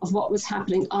sense of what was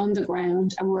happening on the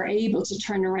ground, and were able to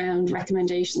turn around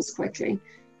recommendations quickly.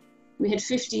 We had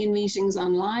 15 meetings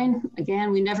online.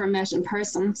 Again, we never met in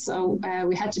person, so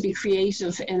we had to be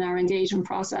creative in our engagement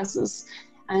processes.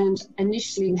 And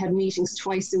initially we had meetings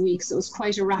twice a week, so it was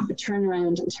quite a rapid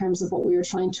turnaround in terms of what we were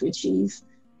trying to achieve.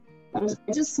 But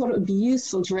I just thought it would be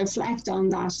useful to reflect on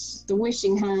that, the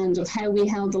wishing hand of how we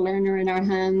held the learner in our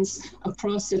hands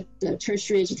across the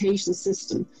tertiary education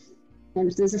system. And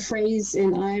there's a phrase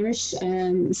in Irish,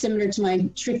 similar to my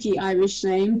tricky Irish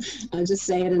name, I'll just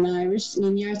say it in Irish,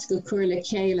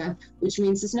 which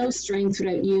means there's no strength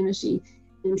without unity.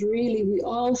 And really, we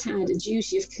all had a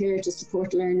duty of care to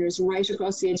support learners right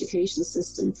across the education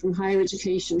system, from higher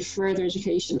education, further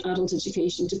education, adult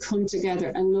education, to come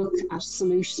together and look at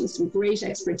solutions with great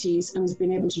expertise, and has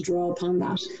been able to draw upon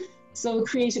that. So it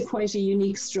created quite a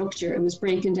unique structure. It was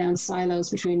breaking down silos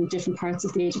between different parts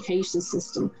of the education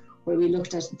system, where we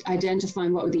looked at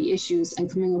identifying what were the issues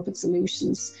and coming up with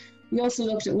solutions. We also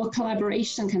looked at what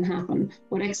collaboration can happen,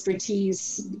 what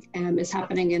expertise is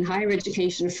happening in higher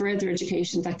education and further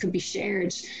education that could be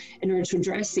shared in order to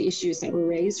address the issues that were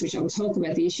raised, which I will talk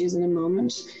about the issues in a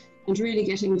moment, and really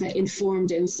getting the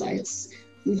informed insights.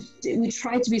 We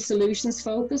tried to be solutions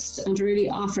focused and really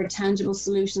offer tangible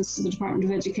solutions to the Department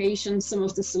of Education. Some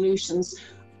of the solutions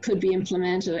could be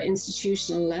implemented at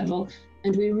institutional level,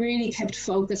 and we really kept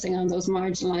focusing on those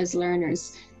marginalised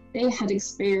learners. They had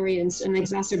experienced an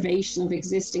exacerbation of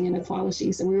existing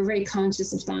inequalities, and we were very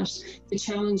conscious of that. The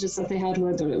challenges that they had,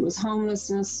 whether it was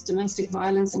homelessness, domestic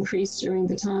violence increased during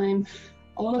the time,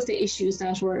 all of the issues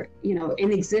that were,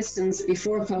 in existence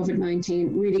before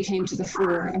COVID-19 really came to the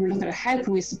fore. And we're looking at how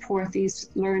can we support these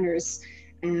learners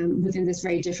within this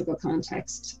very difficult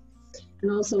context,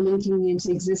 and also linking into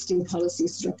existing policy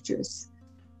structures.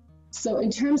 So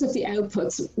in terms of the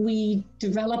outputs, we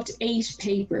developed 8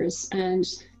 papers, and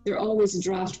they're always a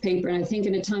draft paper. And I think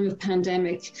in a time of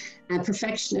pandemic,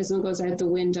 perfectionism goes out the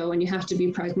window and you have to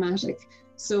be pragmatic.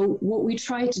 So what we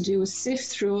tried to do was sift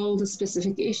through all the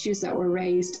specific issues that were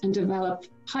raised and develop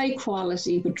high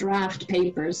quality but draft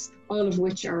papers, all of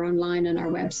which are online on our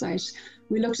website.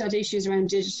 We looked at issues around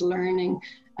digital learning,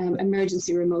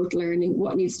 emergency remote learning,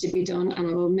 what needs to be done, and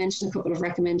I will mention a couple of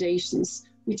recommendations.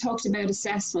 We talked about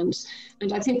assessment,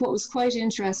 and I think what was quite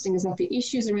interesting is that the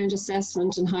issues around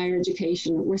assessment in higher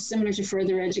education were similar to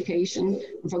further education,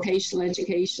 vocational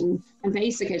education, and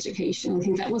basic education. I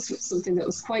think that was something that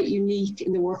was quite unique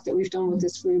in the work that we've done with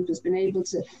this group, has been able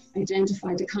to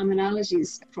identify the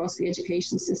commonalities across the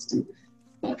education system.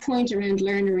 That point around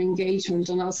learner engagement,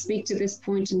 and I'll speak to this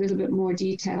point in a little bit more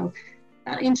detail,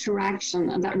 that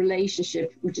interaction and that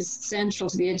relationship, which is central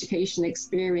to the education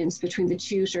experience between the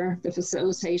tutor, the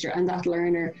facilitator, and that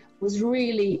learner, was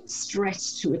really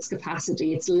stretched to its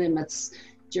capacity, its limits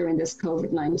during this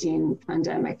COVID-19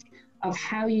 pandemic, of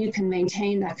how you can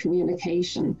maintain that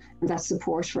communication and that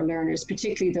support for learners,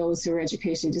 particularly those who are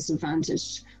educationally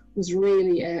disadvantaged, was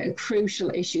really a crucial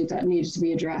issue that needed to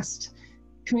be addressed.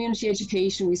 Community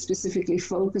education, we specifically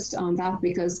focused on that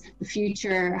because the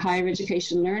future higher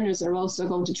education learners are also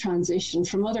going to transition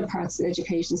from other parts of the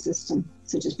education system,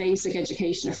 such as basic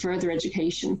education or further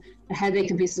education, and how they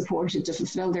can be supported to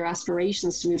fulfill their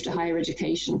aspirations to move to higher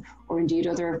education, or indeed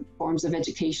other forms of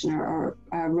education or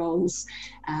roles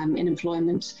in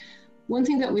employment. One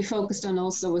thing that we focused on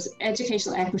also was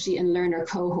educational equity in learner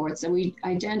cohorts, and we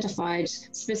identified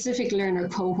specific learner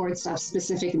cohorts that have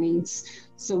specific needs.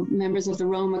 So members of the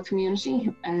Roma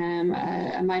community,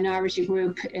 a minority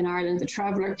group in Ireland, the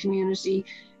traveller community,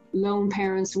 lone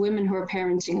parents, women who are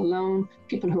parenting alone,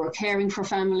 people who are caring for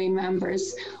family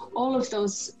members, all of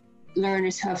those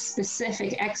learners who have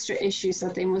specific extra issues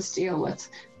that they must deal with,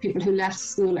 people who left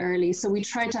school early. So we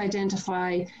tried to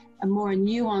identify a more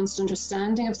nuanced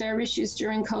understanding of their issues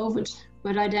during COVID,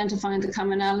 but identifying the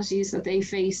commonalities that they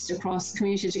faced across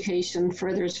community education,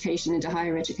 further education into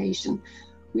higher education.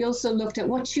 We also looked at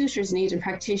what tutors need and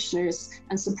practitioners,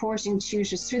 and supporting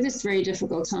tutors through this very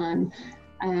difficult time.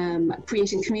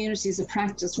 Creating communities of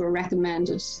practice were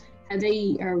recommended. How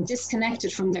they are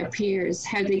disconnected from their peers,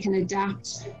 how they can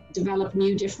adapt, develop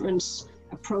new different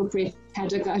appropriate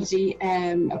pedagogy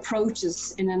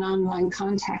approaches in an online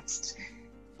context.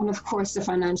 And of course, the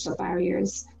financial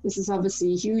barriers. This is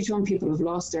obviously a huge one. People have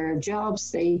lost their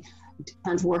jobs. They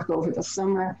can't work over the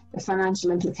summer. The financial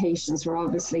implications were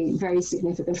obviously very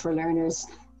significant for learners,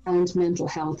 and mental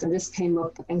health. And this came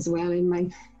up as well in my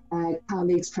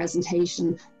colleague's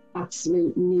presentation,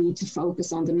 absolute need to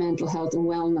focus on the mental health and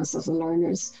wellness of the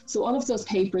learners. So all of those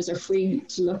papers are free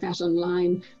to look at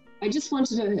online. I just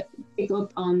wanted to pick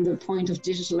up on the point of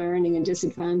digital learning and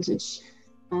disadvantage.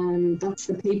 That's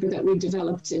the paper that we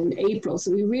developed in April.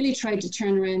 So we really tried to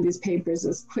turn around these papers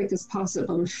as quick as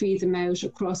possible and feed them out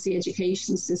across the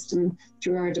education system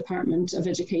through our Department of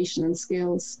Education and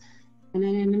Skills. And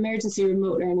then in an emergency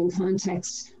remote learning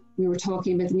context, we were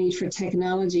talking about the need for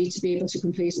technology to be able to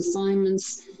complete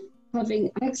assignments,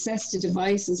 having access to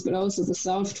devices, but also the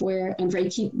software, and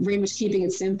very much keeping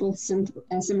it simple,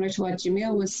 similar to what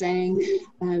Jamil was saying,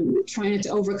 trying not to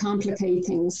overcomplicate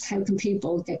things. How can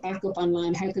people get back up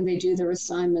online? How can they do their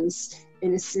assignments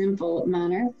in a simple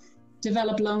manner?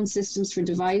 Develop loan systems for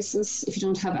devices if you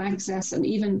don't have access, and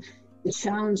even the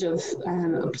challenge of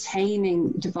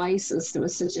obtaining devices. There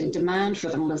was such a demand for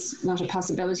them, was not a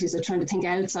possibility. So trying to think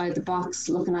outside the box,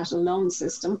 looking at a loan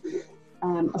system.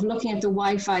 Of looking at the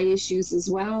Wi-Fi issues as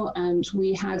well, and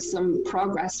we had some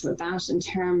progress with that in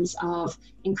terms of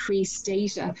increased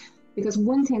data, because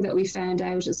one thing that we found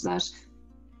out is that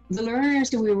the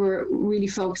learners who we were really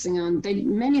focusing on,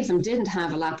 many of them didn't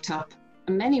have a laptop,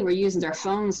 and many were using their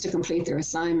phones to complete their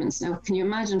assignments. Now, can you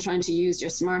imagine trying to use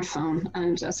your smartphone?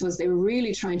 And I suppose they were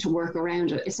really trying to work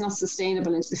around it. It's not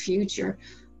sustainable into the future.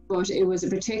 But it was a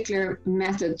particular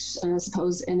method, and I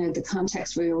suppose in the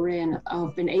context we were in,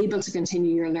 of being able to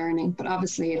continue your learning. But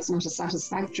obviously it's not a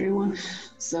satisfactory one.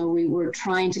 So we were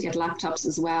trying to get laptops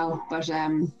as well, but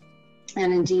and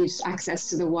indeed access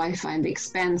to the Wi-Fi and the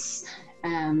expense.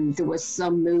 There was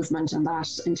some movement on that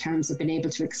in terms of being able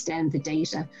to extend the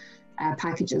data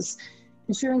packages.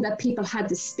 Ensuring that people had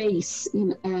the space,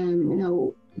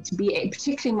 to be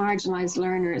particularly marginalised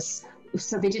learners,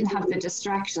 so they didn't have the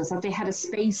distractions, that they had a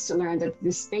space to learn, that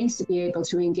the space to be able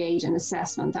to engage in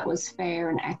assessment that was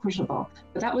fair and equitable.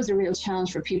 But that was a real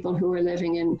challenge for people who were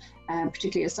living in,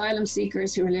 particularly asylum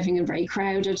seekers, who were living in very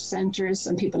crowded centres,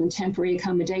 and people in temporary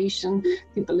accommodation,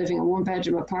 people living in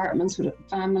one-bedroom apartments with a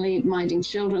family, minding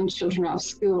children off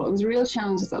school. It was real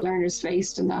challenges that learners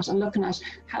faced in that, and looking at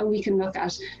how we can look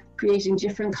at creating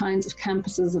different kinds of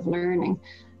campuses of learning.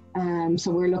 So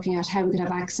we're looking at how we could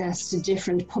have access to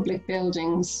different public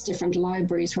buildings, different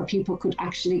libraries where people could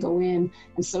actually go in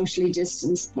and socially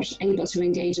distance, but able to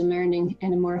engage in learning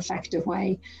in a more effective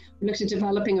way. We looked at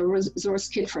developing a resource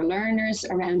kit for learners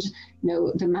around,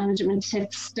 the management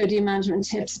tips, study management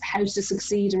tips, how to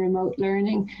succeed in remote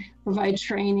learning, provide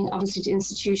training, obviously, to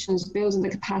institutions, building the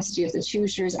capacity of the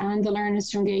tutors and the learners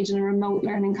to engage in a remote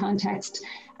learning context,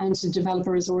 and to develop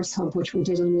a resource hub, which we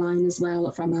did online as well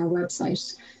from our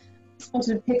website. I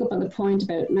wanted to pick up on the point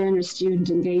about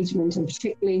learner-student engagement, and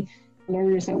particularly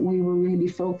learners that we were really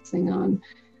focusing on.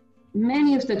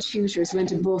 Many of the tutors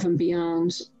went above and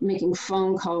beyond, making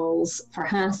phone calls for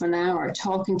half an hour,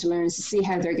 talking to learners to see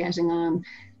how they're getting on.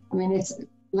 I mean, it's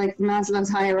like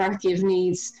Maslow's hierarchy of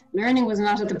needs. Learning was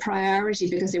not at the priority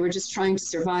because they were just trying to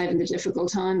survive in the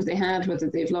difficult times they had, whether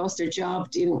they've lost their job,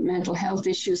 dealing with mental health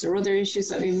issues or other issues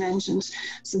that we mentioned.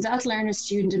 So that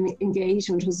learner-student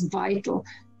engagement was vital,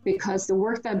 because the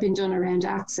work that had been done around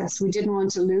access, we didn't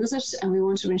want to lose it, and we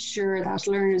wanted to ensure that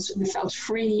learners felt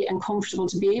free and comfortable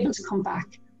to be able to come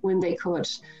back when they could.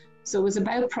 So it was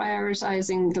about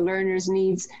prioritising the learners'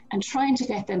 needs and trying to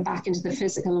get them back into the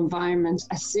physical environment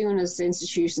as soon as the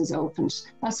institutions opened.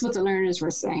 That's what the learners were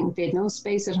saying. They had no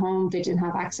space at home, they didn't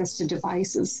have access to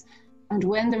devices. And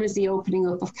when there is the opening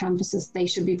up of campuses, they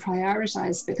should be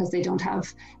prioritised because they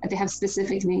have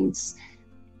specific needs.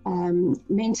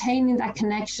 Maintaining that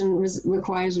connection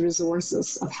requires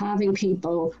resources of having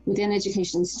people within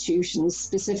education institutions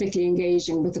specifically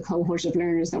engaging with the cohort of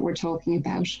learners that we're talking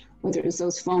about, whether it's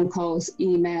those phone calls,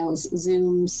 emails,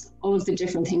 Zooms, all of the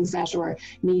different things that were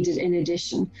needed in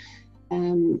addition.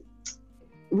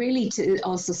 Really to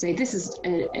also say this is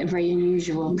a very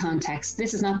unusual context.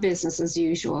 This is not business as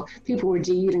usual. People were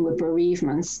dealing with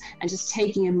bereavements, and just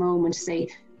taking a moment to say,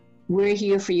 we're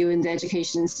here for you in the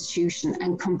education institution,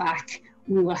 and come back.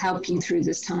 We will help you through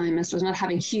this time. And so not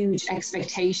having huge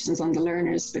expectations on the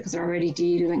learners because they're already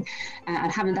dealing,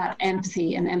 and having that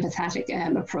empathy and empathetic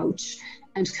approach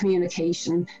and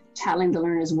communication, telling the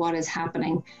learners what is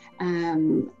happening,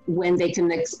 when they can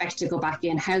expect to go back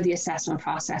in, how the assessment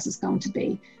process is going to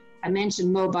be. I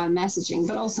mentioned mobile messaging,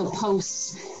 but also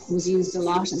posts was used a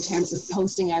lot in terms of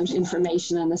posting out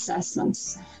information and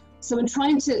assessments. So in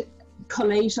trying to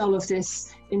collate all of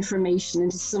this information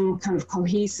into some kind of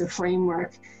cohesive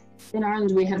framework, in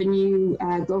Ireland we have a new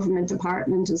government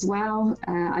department as well.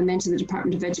 I mentioned the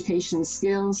Department of Education and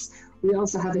Skills. We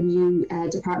also have a new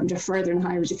Department of Further and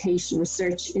Higher Education,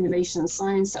 Research, Innovation and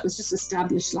Science that was just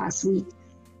established last week.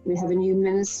 We have a new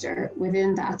minister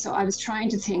within that. So I was trying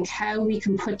to think how we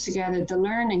can put together the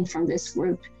learning from this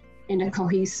group in a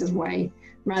cohesive way,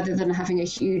 rather than having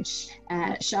a huge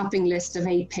shopping list of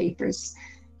 8 papers.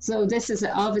 So this is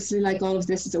obviously, like all of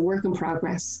this, is a work in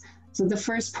progress. So the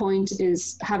first point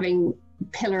is having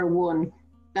pillar 1,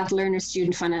 that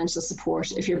learner-student financial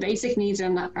support. If your basic needs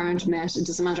aren't met, it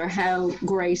doesn't matter how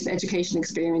great the education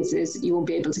experience is, you won't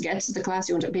be able to get to the class,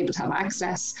 you won't be able to have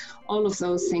access, all of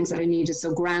those things that are needed,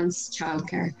 so grants,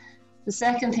 childcare. The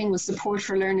second thing was support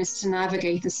for learners to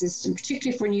navigate the system,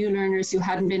 particularly for new learners who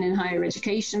hadn't been in higher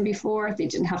education before, they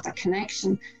didn't have that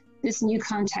connection. This new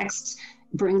context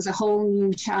brings a whole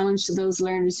new challenge to those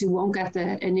learners who won't get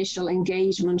the initial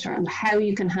engagement, around how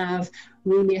you can have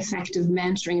really effective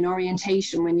mentoring and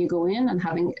orientation when you go in, and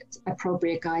having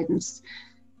appropriate guidance.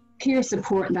 Peer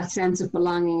support and that sense of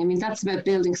belonging. I mean, that's about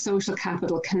building social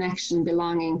capital, connection,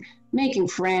 belonging, making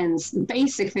friends, the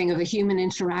basic thing of a human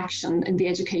interaction in the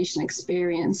education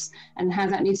experience, and how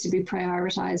that needs to be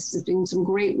prioritized. There's been some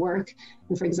great work,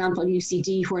 and for example,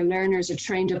 UCD, where learners are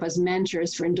trained up as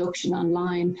mentors for induction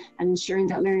online, and ensuring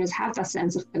that learners have that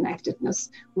sense of connectedness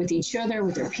with each other,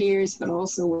 with their peers, but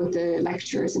also with the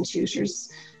lecturers and tutors.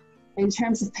 In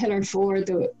terms of pillar 4,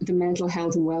 the mental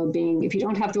health and well-being, if you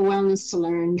don't have the wellness to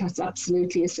learn, that's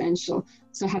absolutely essential.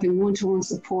 So having one-to-one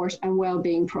support and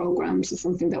well-being programs is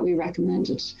something that we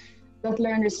recommended. That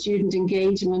learner-student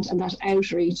engagement and that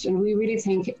outreach, and we really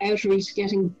think outreach,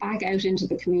 getting back out into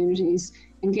the communities,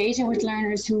 engaging with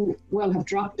learners who will have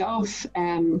dropped off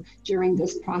during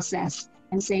this process,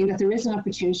 and saying that there is an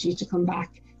opportunity to come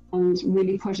back, and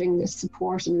really putting the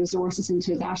support and resources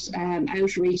into that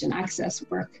outreach and access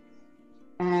work.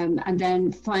 And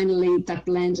then finally, that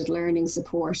blended learning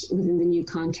support within the new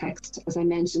context, as I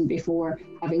mentioned before,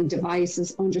 having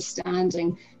devices,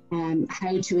 understanding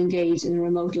how to engage in a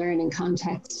remote learning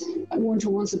context.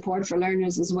 One-to-one support for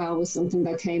learners as well was something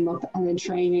that came up, and then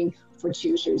training for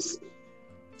tutors.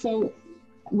 So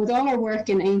with all our work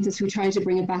in INQAAHE, we try to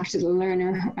bring it back to the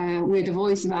learner. We're the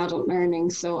voice of adult learning.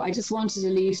 So I just wanted to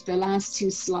leave the last 2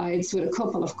 slides with a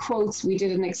couple of quotes. We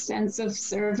did an extensive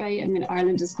survey. I mean,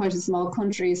 Ireland is quite a small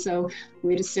country, so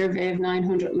we had a survey of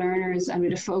 900 learners, and we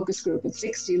had a focus group of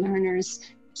 60 learners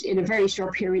in a very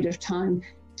short period of time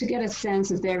to get a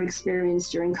sense of their experience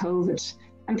during COVID.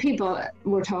 And people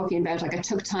were talking about, like, I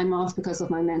took time off because of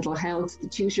my mental health. The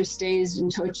tutor stays in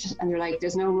touch, and they're like,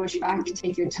 there's no rush back,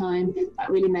 take your time. That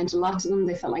really meant a lot to them.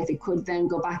 They felt like they could then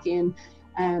go back in,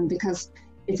 because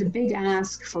it's a big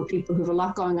ask for people who have a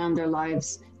lot going on in their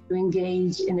lives to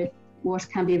engage in what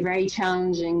can be a very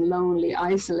challenging, lonely,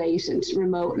 isolated,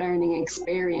 remote learning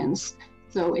experience.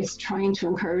 So it's trying to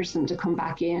encourage them to come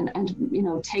back in and, you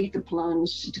know, take the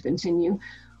plunge to continue.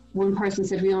 One person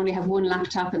said, we only have 1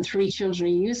 laptop and 3 children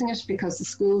are using it because the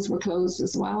schools were closed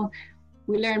as well.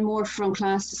 We learn more from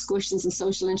class discussions and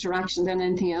social interaction than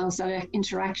anything else. That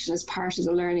interaction is part of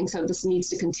the learning, so this needs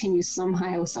to continue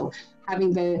somehow. So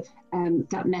having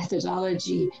that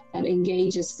methodology that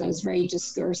engages, that is very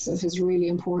discursive, is really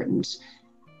important.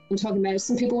 I'm talking about,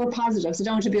 some people were positive, so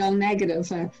don't have to be all negative.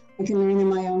 I can learn in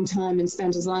my own time and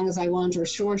spend as long as I want or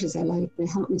as short as I like. They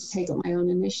help me to take up my own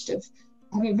initiative.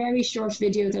 I have a very short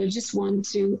video that I just want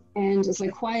to end. It's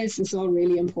like, why is this all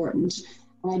really important?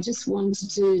 And I just wanted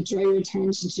to draw your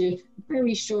attention to a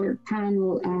very short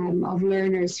panel of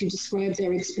learners who describe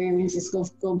their experiences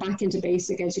going back into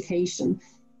basic education.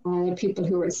 People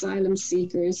who are asylum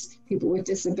seekers, people with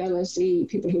disability,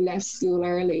 people who left school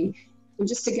early. And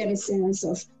just to get a sense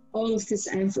of all of this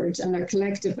effort, and our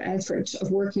collective effort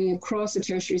of working across the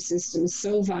tertiary system is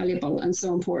so valuable and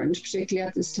so important, particularly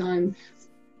at this time.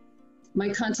 My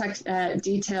contact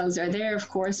details are there, of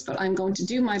course, but I'm going to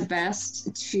do my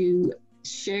best to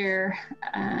share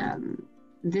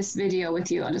this video with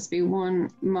you. I'll just be one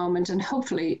moment, and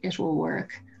hopefully it will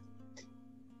work.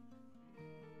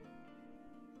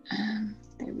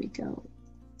 There we go.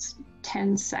 It's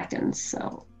 10 seconds,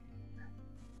 so.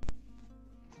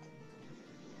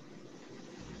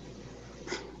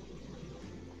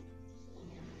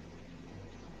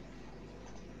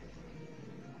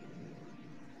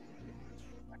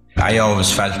 I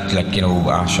always felt like, you know,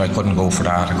 I couldn't go for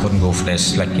that, I couldn't go for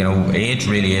this. Like, you know, age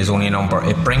really is only a number.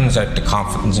 It brings out the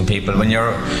confidence in people. When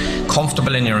you're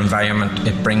comfortable in your environment,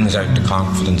 it brings out the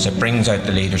confidence, it brings out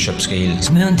the leadership skills.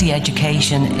 Community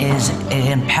education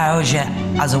it empowers you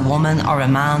as a woman or a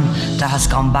man that has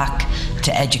gone back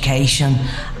to education,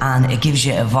 and it gives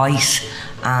you a voice,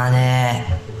 and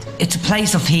it's a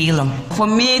place of healing. For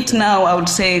me now, I would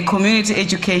say community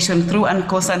education through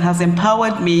INQAAHE has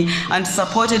empowered me and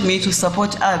supported me to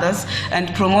support others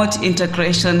and promote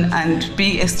integration and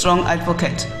be a strong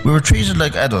advocate. We were treated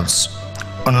like adults,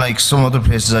 unlike some other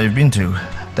places I've been to.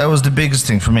 That was the biggest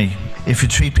thing for me. if you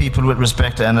treat people with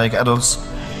respect and like adults,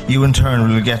 you in turn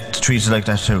will get treated like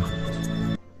that too.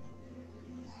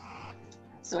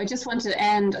 So I just want to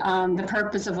end on the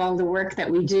purpose of all the work that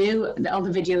we do. All the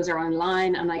videos are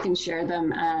online and I can share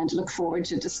them, and look forward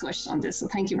to discussion on this. So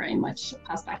thank you very much. I'll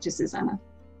pass back to Susanna.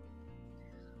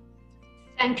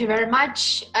 Thank you very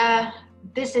much.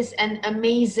 This is an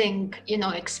amazing,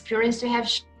 experience to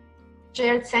have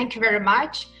shared. Thank you very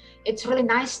much. It's really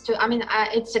nice to,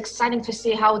 it's exciting to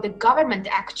see how the government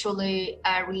actually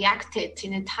reacted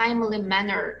in a timely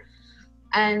manner.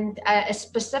 And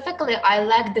specifically, I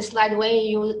like the slide where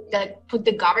you put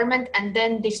the government and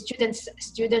then the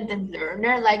student and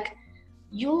learner. Like,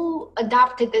 you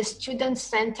adopted a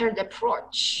student-centered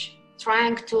approach,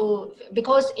 trying to,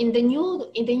 because in the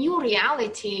new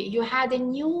reality, you had a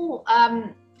new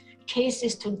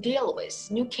cases to deal with,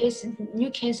 new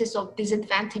cases of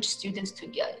disadvantaged students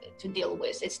to deal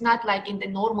with. It's not like in the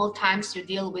normal times you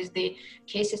deal with the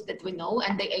cases that we know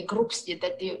and the groups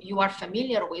that you are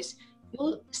familiar with.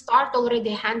 You start already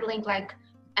handling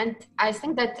and I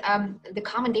think that the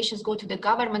commendations go to the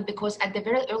government, because at the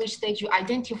very early stage you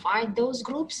identified those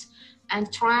groups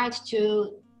and tried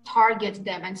to target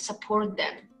them and support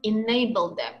them,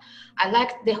 enable them. I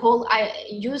like the whole,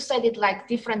 you said it like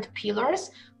different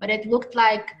pillars, but it looked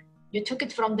like you took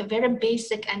it from the very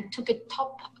basic and took it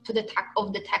top to the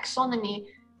of the taxonomy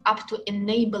up to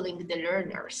enabling the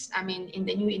learners, in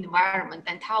the new environment,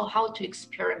 and how to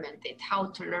experiment it, how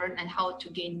to learn and how to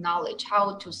gain knowledge,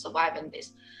 how to survive in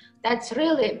this. That's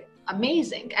really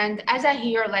amazing. And as I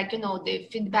hear the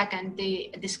feedback and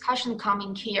the discussion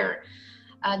coming here,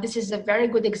 this is a very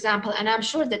good example. And I'm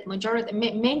sure that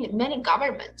many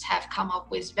governments have come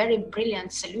up with very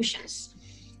brilliant solutions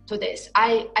to this.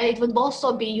 It would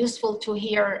also be useful to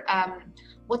hear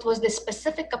what was the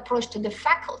specific approach to the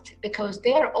faculty, because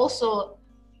they are also,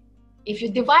 if you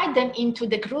divide them into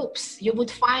the groups, you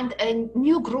would find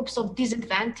new groups of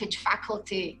disadvantaged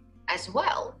faculty as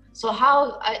well. So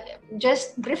how,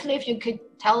 just briefly, if you could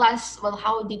tell us, well,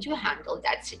 how did you handle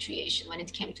that situation when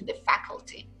it came to the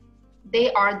faculty?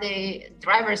 They are the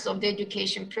drivers of the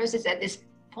education process at this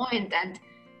point, and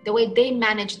the way they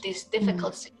manage this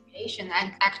difficult situation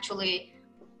and actually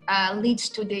leads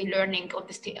to the learning of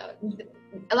the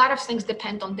a lot of things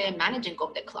depend on their managing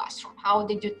of the classroom. How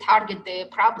did you target the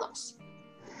problems?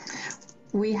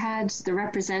 We had the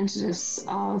representatives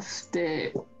of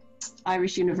the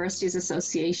Irish Universities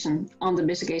Association on the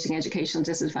Mitigating Educational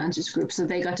Disadvantage group. So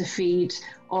they got to feed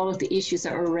all of the issues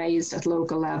that were raised at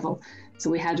local level. So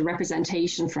we had a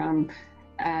representation from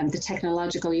the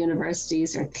technological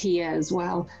universities, or TIA, as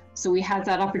well. So we had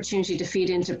that opportunity to feed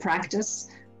into practice.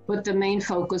 But the main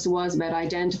focus was about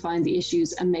identifying the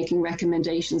issues and making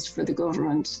recommendations for the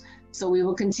government. So we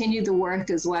will continue the work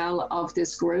as well of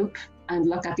this group and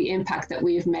look at the impact that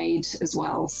we've made as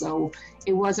well. So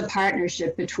it was a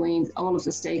partnership between all of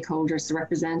the stakeholders, the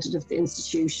representative, the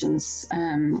institutions,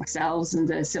 ourselves and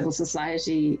the civil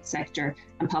society sector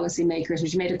and policymakers,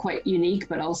 which made it quite unique,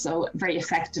 but also very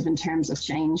effective in terms of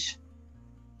change.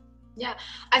 Yeah,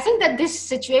 I think that this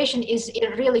situation is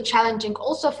really challenging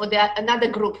also for another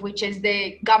group, which is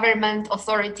the government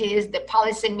authorities, the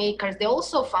policymakers. They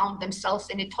also found themselves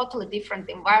in a totally different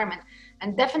environment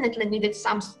and definitely needed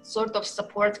some sort of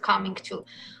support coming to.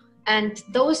 And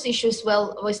those issues,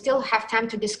 well, we still have time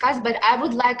to discuss, but I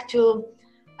would like to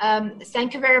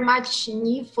thank you very much,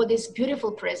 Niamh, for this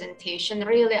beautiful presentation.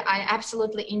 Really, I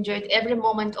absolutely enjoyed every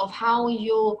moment of how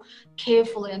you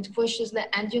carefully and cautiously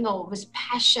and, with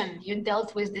passion, you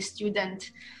dealt with the student,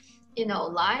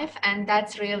 life. And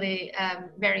that's really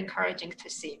very encouraging to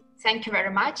see. Thank you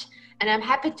very much. And I'm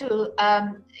happy to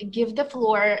give the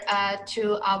floor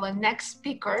to our next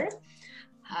speaker,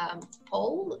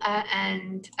 Paul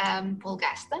Paul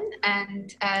Gaston.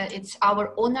 And it's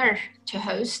our honor to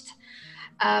host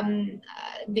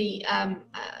the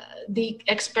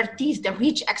expertise, the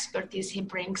rich expertise he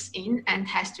brings in and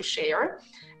has to share.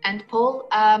 And Paul,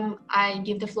 I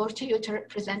give the floor to you to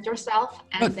present yourself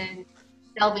and then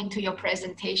delve into your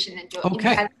presentation and your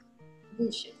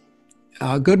introduction.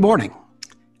 Good morning.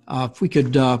 If we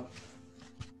could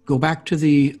go back to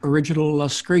the original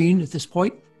screen at this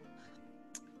point.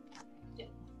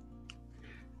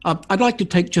 I'd like to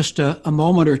take just a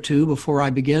moment or two before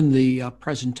I begin the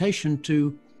presentation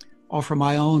to offer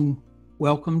my own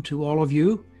welcome to all of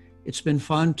you. It's been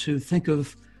fun to think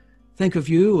of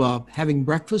you having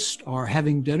breakfast or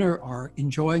having dinner or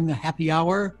enjoying the happy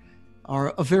hour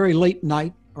or a very late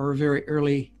night or a very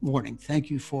early morning.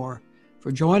 Thank you for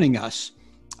joining us.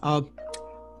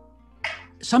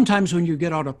 Sometimes when you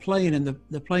get on a plane and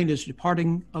the plane is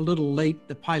departing a little late,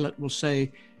 the pilot will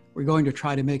say, we're going to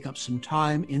try to make up some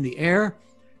time in the air.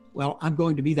 Well, I'm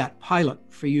going to be that pilot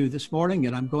for you this morning,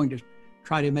 and I'm going to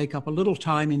try to make up a little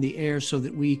time in the air so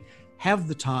that we have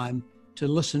the time to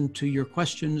listen to your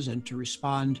questions and to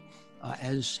respond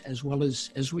as well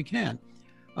as we can.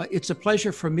 It's a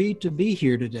pleasure for me to be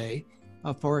here today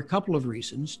for a couple of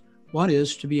reasons. One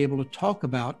is to be able to talk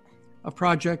about a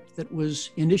project that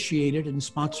was initiated and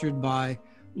sponsored by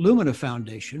Lumina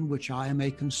Foundation, which I am a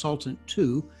consultant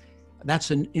to.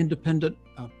 That's an independent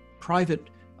private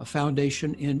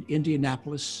foundation in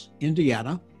Indianapolis,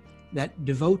 Indiana, that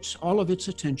devotes all of its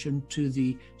attention to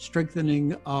the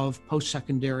strengthening of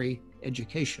post-secondary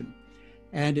education.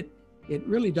 And it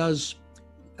really does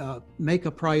make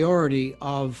a priority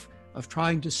of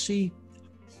trying to see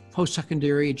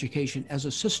post-secondary education as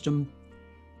a system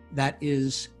that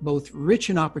is both rich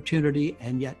in opportunity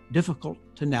and yet difficult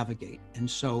to navigate. And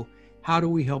so how do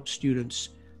we help students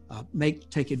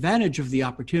take advantage of the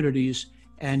opportunities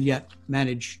and yet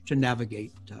manage to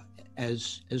navigate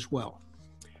as well?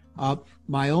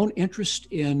 My own interest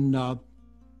in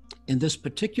this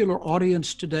particular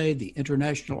audience today, the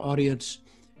international audience,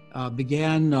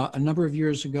 began a number of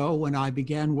years ago when I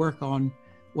began work on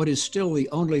what is still the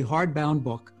only hardbound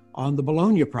book on the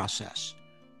Bologna process,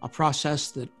 a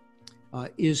process that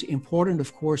is important,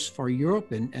 of course, for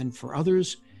Europe and for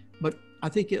others, but I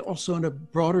think it also, in a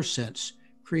broader sense,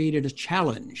 created a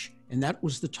challenge, and that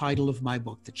was the title of my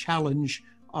book, The Challenge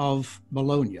of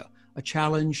Bologna, a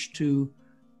challenge to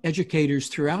educators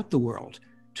throughout the world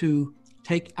to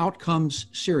take outcomes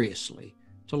seriously,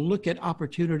 to look at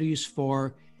opportunities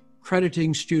for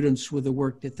crediting students with the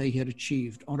work that they had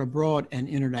achieved on a broad and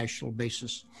international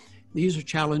basis. These are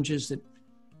challenges that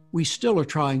we still are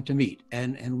trying to meet,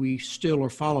 and we still are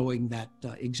following that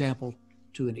example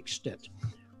to an extent.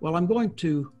 Well, I'm going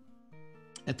to,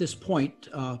 at this point,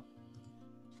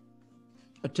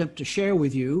 attempt to share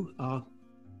with you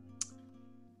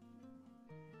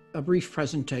a brief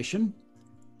presentation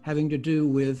having to do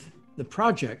with the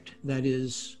project that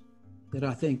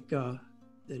I think that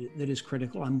is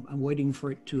critical. I'm waiting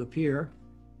for it to appear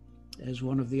as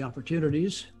one of the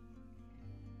opportunities.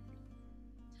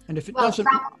 And if it doesn't,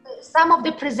 some of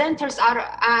the presenters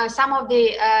are, some of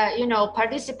the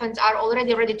participants are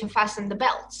already ready to fasten the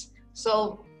belts.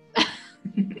 So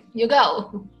you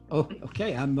go. Oh,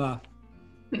 okay. I'm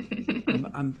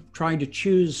trying to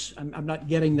choose. I'm not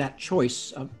getting that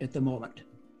choice at the moment.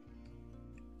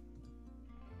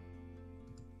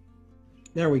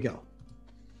 There we go.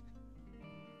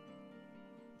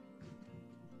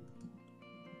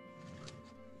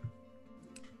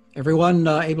 Everyone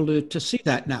able to see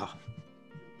that now?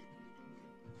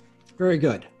 Very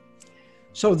good.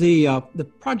 So the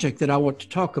project that I want to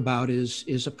talk about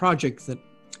is a project that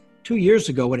 2 years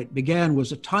ago, when it began,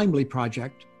 was a timely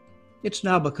project. It's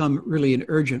now become really an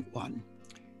urgent one.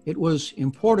 It was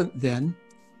important then.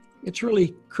 It's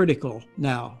really critical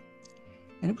now.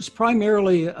 And it was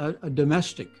primarily a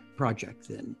domestic project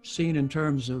then, seen in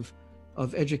terms of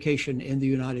education in the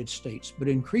United States. But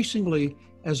increasingly,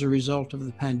 as a result of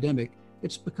the pandemic,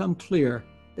 it's become clear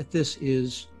that this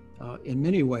is, in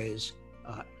many ways,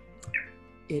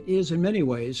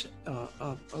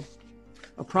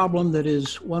 a problem that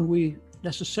is one we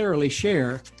necessarily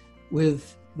share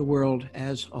with the world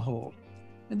as a whole.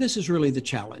 And this is really the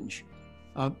challenge.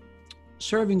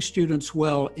 Serving students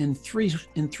well in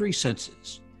three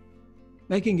senses,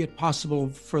 making it possible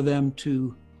for them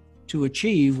to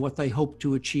achieve what they hope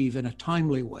to achieve in a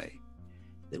timely way,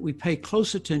 that we pay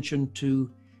close attention to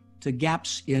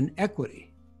gaps in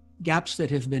equity, gaps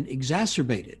that have been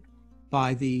exacerbated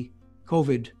by the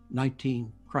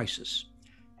COVID-19 crisis,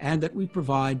 and that we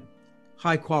provide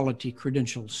high quality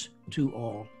credentials to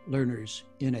all learners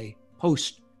in a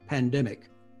post-pandemic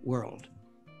world.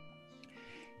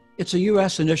 It's a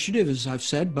US initiative, as I've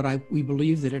said, but we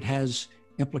believe that it has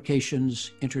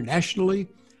implications internationally.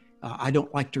 I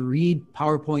don't like to read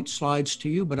PowerPoint slides to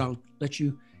you, but I'll let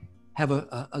you have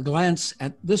a glance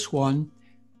at this one.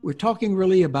 We're talking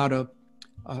really about a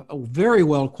very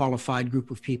well qualified group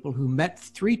of people who met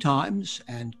 3 times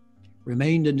and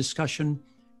remained in discussion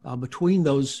between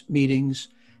those meetings.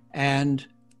 And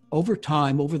over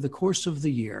time, over the course of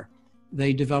the year,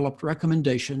 they developed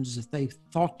recommendations that they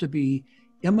thought to be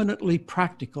eminently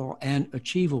practical and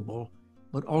achievable,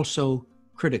 but also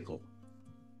critical.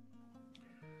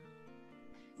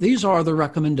 These are the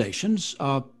recommendations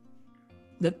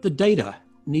that the data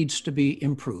needs to be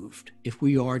improved if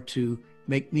we are to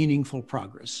make meaningful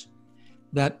progress,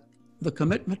 that the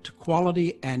commitment to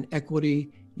quality and equity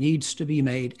needs to be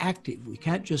made active. We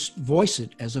can't just voice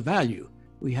it as a value.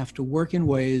 We have to work in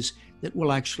ways that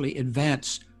will actually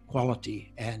advance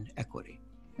quality and equity.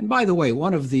 And by the way,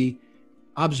 one of the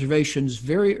observations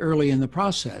very early in the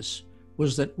process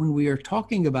was that when we are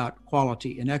talking about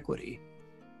quality and equity,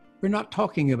 we're not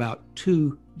talking about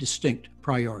two distinct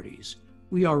priorities.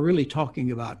 We are really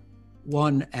talking about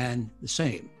one and the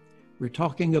same. We're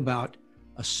talking about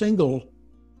a single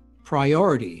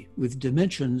priority with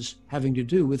dimensions having to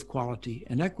do with quality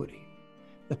and equity.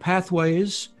 The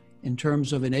pathways in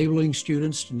terms of enabling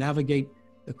students to navigate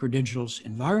the credentials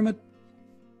environment,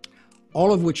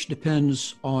 all of which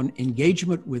depends on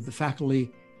engagement with the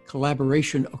faculty,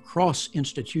 collaboration across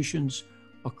institutions,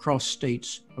 across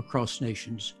states, across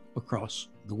nations, across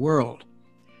the world.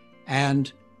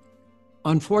 And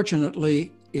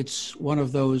unfortunately, it's one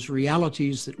of those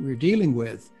realities that we're dealing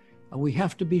with. We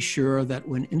have to be sure that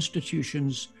when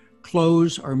institutions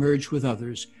close or merge with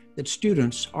others, that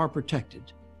students are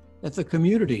protected, that the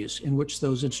communities in which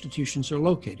those institutions are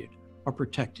located are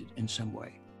protected in some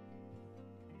way.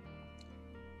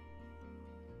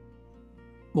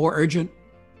 More urgent,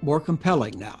 more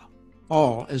compelling now,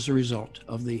 all as a result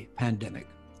of the pandemic.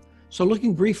 So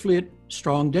looking briefly at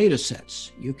strong data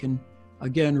sets, you can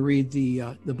again read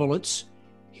the bullets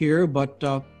here, but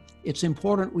it's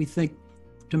important, we think,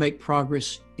 to make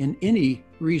progress in any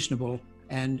reasonable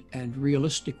and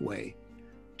realistic way,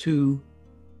 to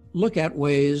look at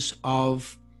ways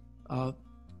of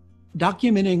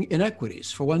documenting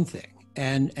inequities, for one thing,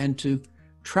 and to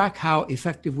track how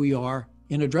effective we are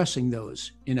in addressing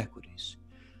those inequities,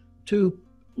 to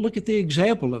look at the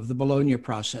example of the Bologna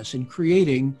process in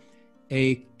creating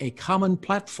a common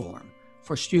platform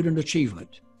for student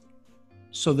achievement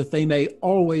so that they may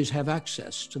always have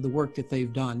access to the work that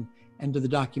they've done and to the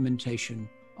documentation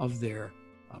of their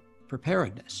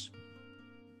preparedness.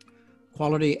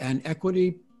 Quality and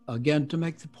equity, again, to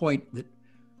make the point that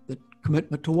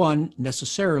commitment to one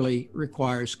necessarily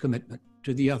requires commitment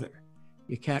to the other.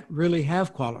 You can't really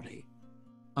have quality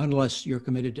unless you're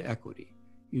committed to equity.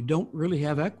 You don't really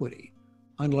have equity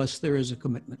unless there is a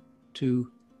commitment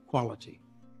to quality.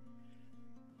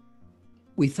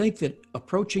 We think that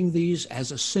approaching these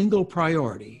as a single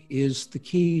priority is the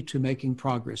key to making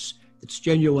progress that's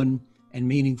genuine and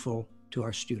meaningful to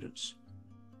our students.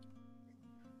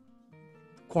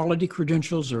 Quality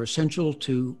credentials are essential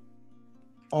to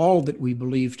all that we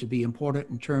believe to be important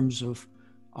in terms of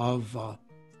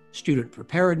student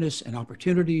preparedness and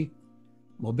opportunity,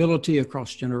 mobility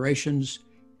across generations,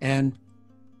 and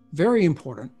very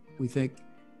important, we think,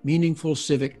 meaningful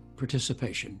civic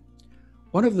participation.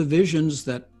 One of the visions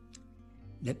that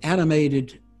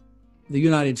animated the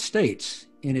United States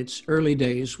in its early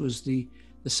days was the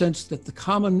sense that the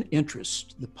common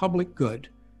interest, the public good,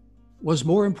 was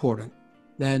more important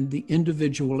than the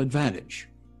individual advantage.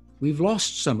 We've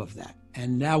lost some of that,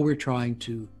 and now we're trying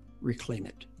to reclaim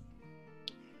it.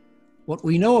 What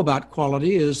we know about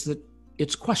quality is that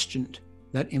it's questioned,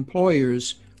 that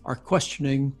employers are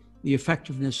questioning the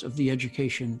effectiveness of the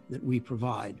education that we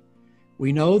provide.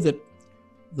 We know that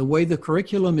the way the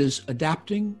curriculum is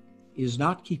adapting is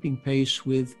not keeping pace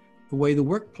with the way the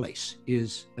workplace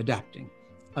is adapting.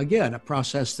 Again, a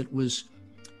process that was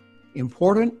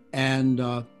important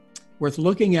and worth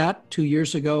looking at 2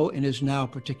 years ago and is now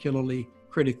particularly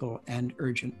critical and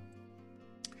urgent.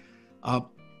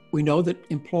 We know that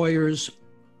employers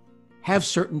have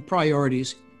certain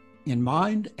priorities in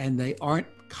mind, and they aren't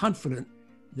confident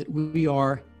that we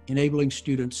are enabling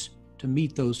students to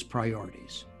meet those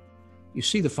priorities. You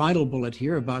see the final bullet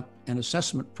here about an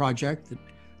assessment project that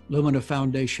Lumina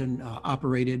Foundation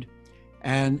operated,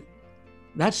 and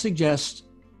that suggests,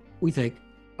 we think,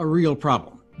 a real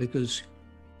problem, because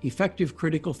effective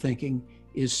critical thinking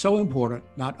is so important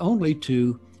not only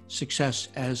to success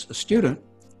as a student,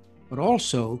 but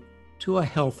also to a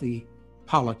healthy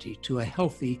polity, to a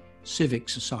healthy civic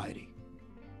society.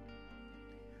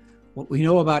 What we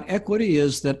know about equity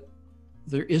is that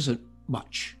there isn't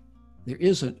much. There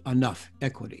isn't enough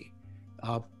equity.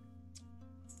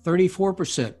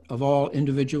 34% of all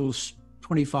individuals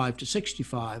 25 to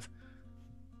 65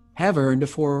 have earned a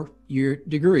 4-year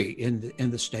degree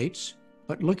in the States,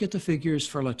 but look at the figures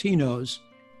for Latinos,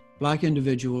 Black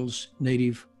individuals,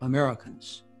 Native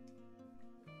Americans.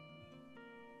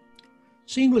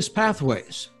 Seamless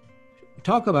pathways. We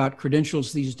talk about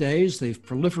credentials these days. They've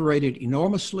proliferated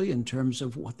enormously in terms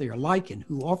of what they are like and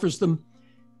who offers them.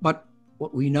 But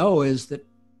what we know is that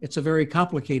it's a very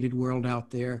complicated world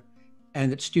out there, and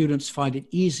that students find it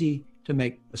easy to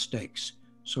make mistakes.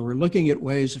 So we're looking at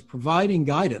ways of providing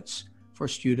guidance for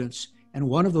students. And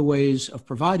one of the ways of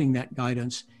providing that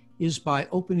guidance is by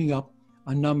opening up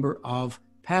a number of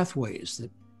pathways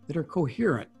that are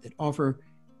coherent, that offer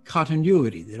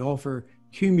continuity, that offer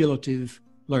cumulative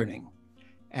learning.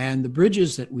 And the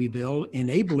bridges that we build,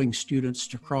 enabling students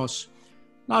to cross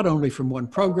not only from one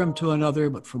program to another,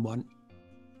 but from one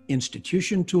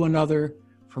institution to another,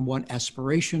 from one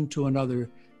aspiration to another,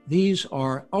 these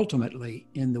are ultimately,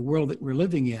 in the world that we're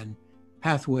living in,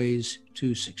 pathways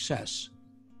to success.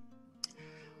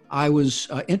 I was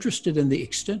interested in the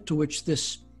extent to which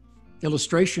this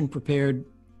illustration prepared,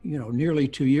 nearly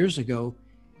 2 years ago,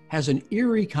 has an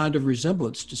eerie kind of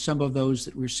resemblance to some of those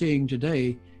that we're seeing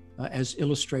today as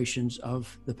illustrations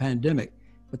of the pandemic.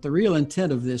 But the real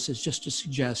intent of this is just to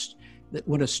suggest that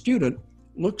when a student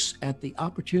looks at the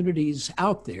opportunities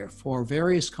out there for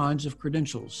various kinds of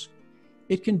credentials,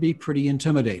 it can be pretty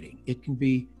intimidating. It can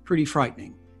be pretty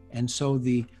frightening. And so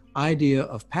the idea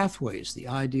of pathways, the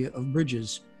idea of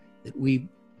bridges that we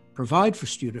provide for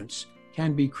students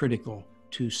can be critical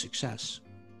to success.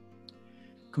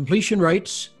 Completion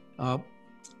rates,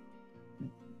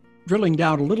 drilling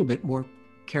down a little bit more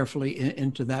carefully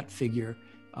into that figure,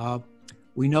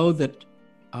 we know that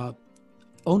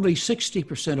only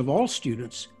 60% of all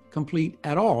students complete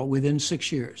at all within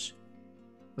 6 years.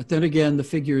 But then again, the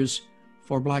figures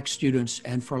for Black students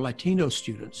and for Latino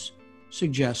students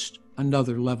suggest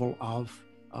another level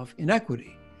of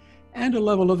inequity and a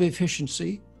level of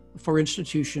efficiency for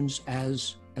institutions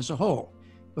as a whole.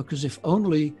 Because if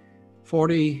only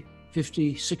 40,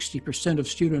 50, 60% of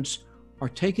students are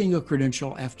taking a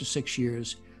credential after 6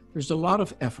 years, there's a lot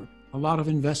of effort, a lot of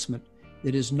investment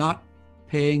that is not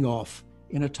paying off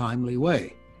in a timely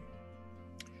way.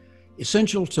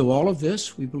 Essential to all of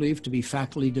this, we believe to be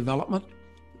faculty development.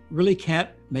 Really can't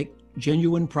make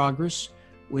genuine progress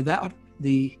without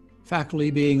the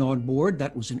faculty being on board.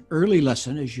 That was an early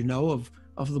lesson, as you know,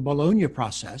 of the Bologna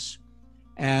process.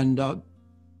 And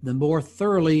the more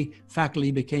thoroughly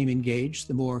faculty became engaged,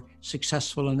 the more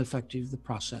successful and effective the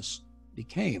process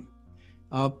became.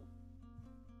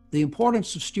 The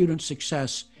importance of student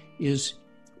success is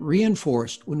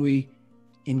reinforced when we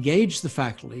engage the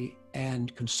faculty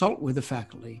and consult with the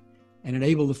faculty and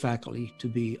enable the faculty to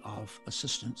be of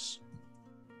assistance.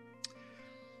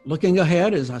 Looking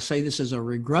ahead, as I say, this is a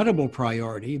regrettable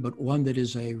priority, but one that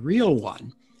is a real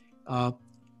one.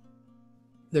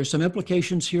 There's some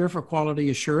implications here for quality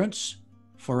assurance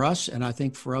for us, and I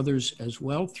think for others as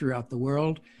well throughout the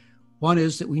world. One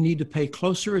is that we need to pay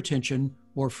closer attention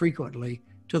more frequently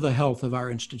to the health of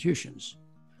our institutions.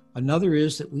 Another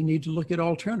is that we need to look at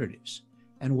alternatives.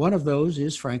 And one of those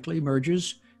is, frankly,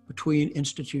 mergers between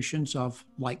institutions of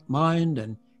like mind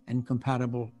and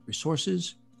compatible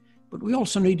resources. But we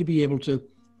also need to be able to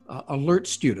alert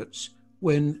students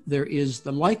when there is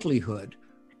the likelihood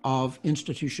of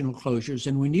institutional closures,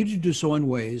 and we need to do so in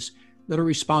ways that are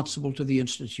responsible to the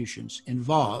institutions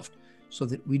involved so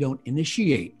that we don't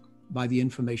initiate, by the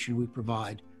information we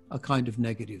provide, a kind of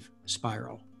negative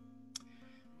spiral.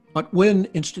 But when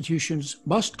institutions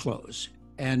must close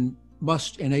and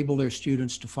must enable their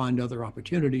students to find other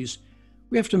opportunities,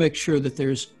 we have to make sure that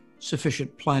there's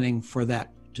sufficient planning for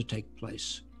that to take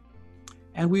place.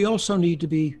 And we also need to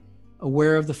be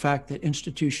aware of the fact that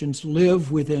institutions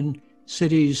live within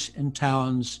cities and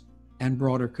towns and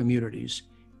broader communities,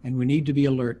 and we need to be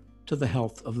alert to the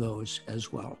health of those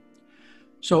as well.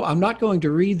 So I'm not going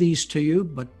to read these to you,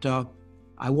 but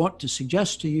I want to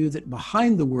suggest to you that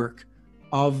behind the work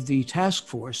of the task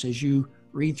force, as you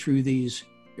read through these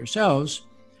yourselves,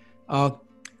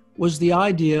 was the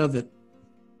idea that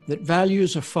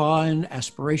values are fine,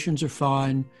 aspirations are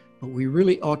fine, but we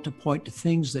really ought to point to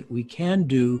things that we can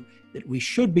do, that we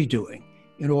should be doing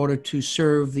in order to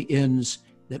serve the ends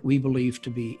that we believe to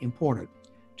be important.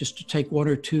 Just to take one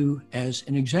or two as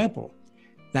an example,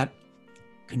 that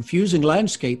confusing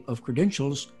landscape of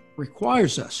credentials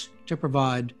requires us to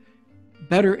provide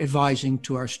better advising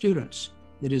to our students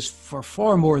that is for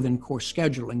far more than course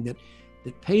scheduling,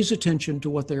 that pays attention to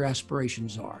what their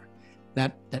aspirations are,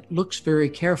 that looks very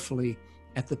carefully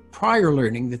at the prior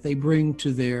learning that they bring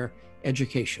to their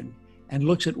education and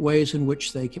looks at ways in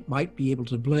which they might be able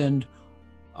to blend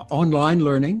online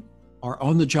learning or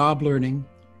on-the-job learning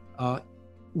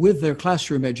with their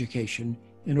classroom education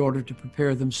in order to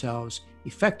prepare themselves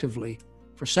effectively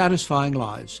for satisfying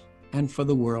lives and for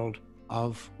the world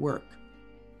of work.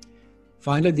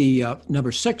 Finally, the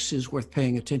number 6 is worth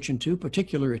paying attention to,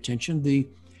 particular attention, the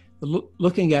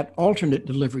looking at alternate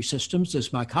delivery systems,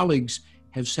 as my colleagues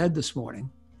have said this morning,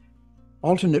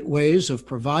 alternate ways of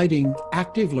providing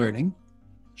active learning,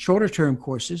 shorter-term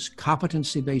courses,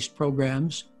 competency-based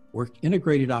programs,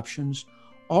 work-integrated options,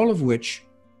 all of which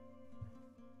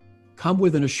come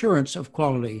with an assurance of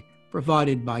quality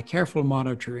provided by careful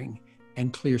monitoring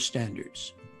and clear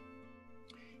standards.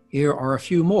 here are a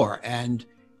few more, and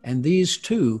these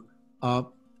too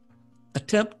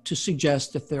attempt to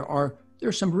suggest that there are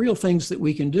some real things that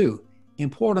we can do,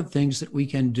 important things that we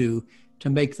can do to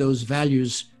make those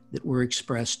values that were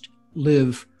expressed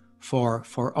live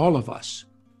for all of us.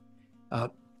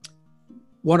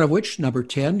 One of which, number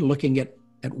 10, looking at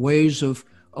ways of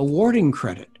awarding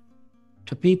credit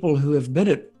to people who have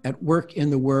been at work in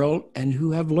the world and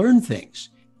who have learned things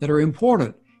that are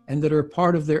important and that are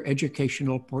part of their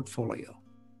educational portfolio.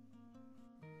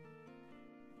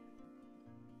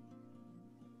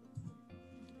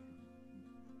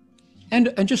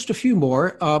 And just a few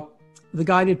more. The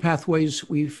guided pathways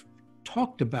we've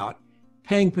talked about,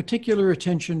 paying particular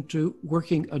attention to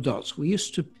working adults. We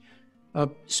used to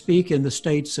speak in the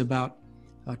States about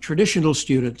traditional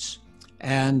students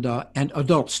and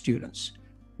adult students.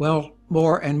 Well,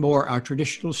 more and more our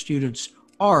traditional students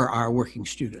are our working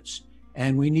students,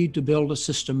 and we need to build a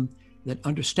system that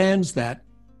understands that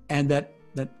and that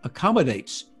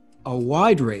accommodates a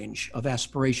wide range of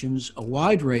aspirations, a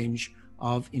wide range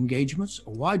of engagements,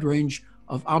 a wide range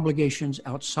of obligations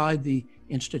outside the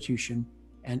institution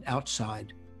and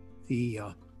outside the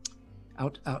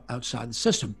outside the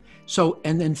system. So,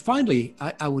 and then finally,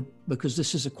 I would, because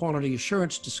this is a quality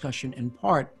assurance discussion in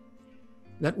part,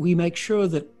 that we make sure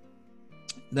that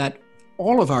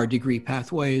all of our degree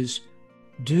pathways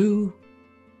do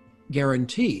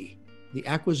guarantee the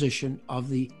acquisition of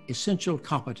the essential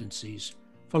competencies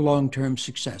for long-term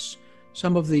success.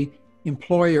 Some of the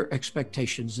employer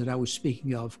expectations that I was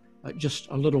speaking of just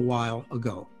a little while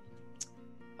ago.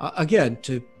 Again,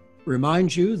 to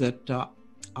remind you that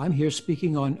I'm here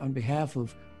speaking on behalf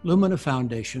of Lumina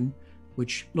Foundation,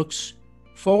 which looks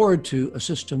forward to a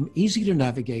system easy to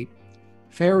navigate,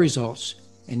 fair results,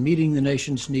 and meeting the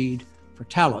nation's need for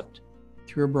talent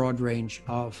through a broad range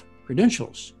of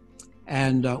credentials.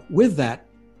 And with that,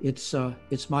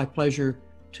 it's my pleasure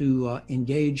to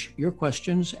engage your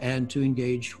questions and to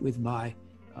engage with my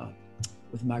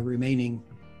remaining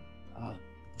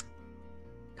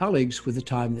colleagues with the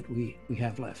time that we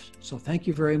have left. So thank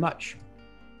you very much.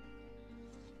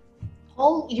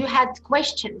 Paul, you had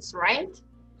questions, right?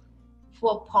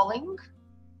 For polling?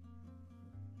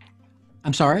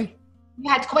 I'm sorry?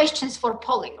 You had questions for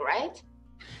polling, right?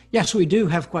 Yes, we do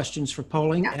have questions for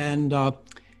polling, yeah.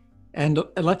 and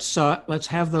let's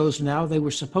have those now. They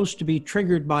were supposed to be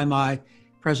triggered by my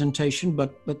presentation,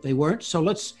 but they weren't. So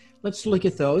let's look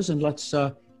at those, and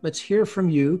let's hear from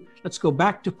you. Let's go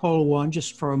back to poll 1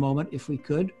 just for a moment, if we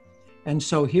could. And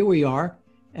so here we are,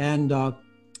 and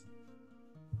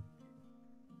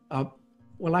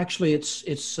well, actually,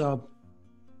 it's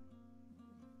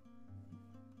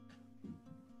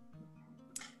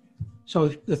so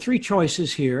the 3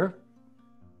 choices here.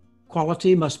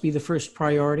 Quality must be the first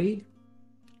priority.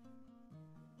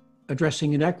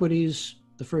 Addressing inequities,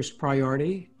 the first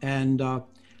priority. And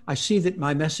I see that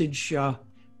my message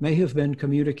may have been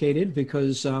communicated,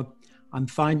 because I'm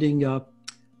finding a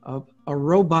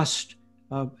robust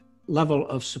level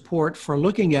of support for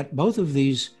looking at both of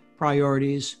these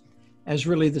priorities as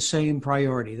really the same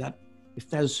priority. That if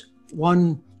there's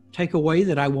one takeaway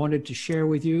that I wanted to share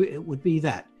with you, it would be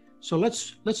that. So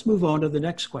let's move on to the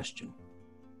next question.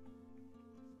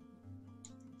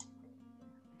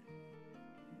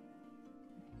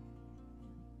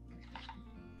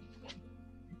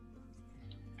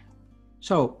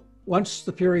 So once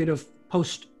the period of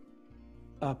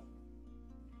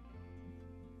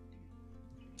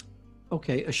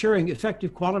assuring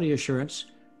effective quality assurance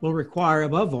will require,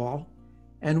 above all,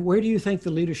 and where do you think the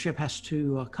leadership has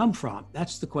to come from?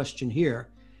 That's the question here.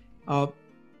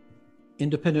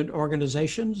 Independent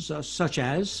organizations such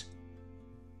as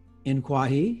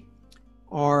INQAAHE,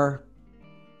 or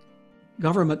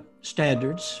government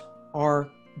standards, or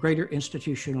greater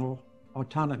institutional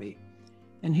autonomy.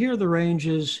 And here the range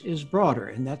is broader,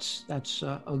 and that's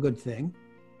a good thing,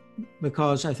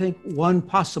 because I think one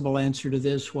possible answer to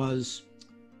this was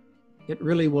it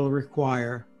really will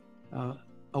require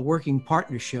a working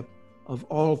partnership of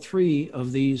all 3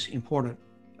 of these important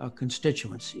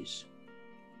constituencies.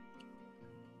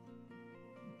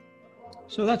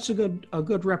 So that's a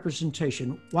good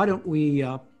representation. Why don't we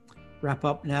wrap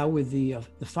up now with the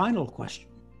final question?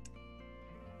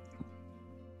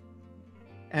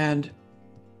 And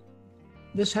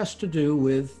this has to do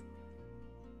with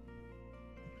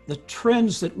the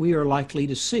trends that we are likely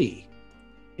to see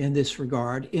in this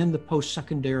regard in the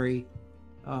post-secondary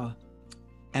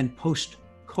and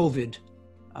post-COVID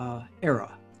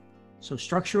era. So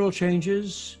structural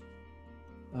changes,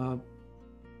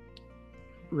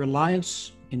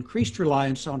 increased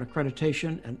reliance on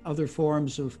accreditation and other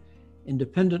forms of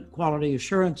independent quality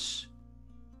assurance,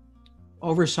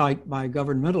 oversight by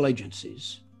governmental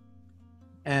agencies,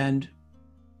 and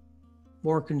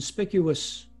more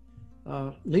conspicuous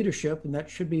leadership, and that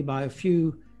should be by a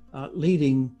few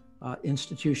leading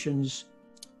institutions,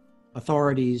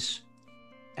 authorities,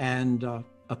 and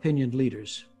opinion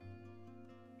leaders.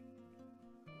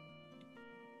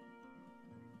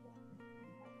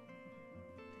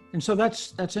 And so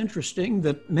that's interesting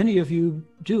that many of you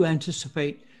do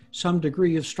anticipate some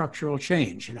degree of structural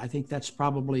change. And I think that's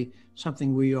probably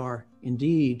something we are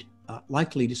indeed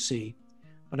likely to see.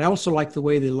 But I also like the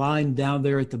way the line down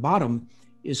there at the bottom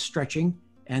is stretching,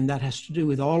 and that has to do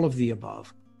with all of the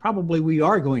above. Probably we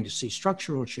are going to see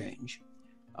structural change.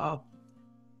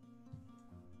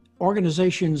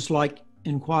 Organizations like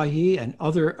INQAAHE and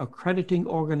other accrediting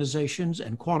organizations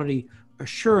and quality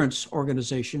assurance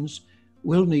organizations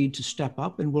will need to step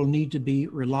up and will need to be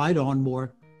relied on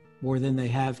more than they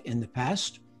have in the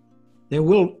past. There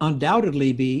will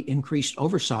undoubtedly be increased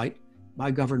oversight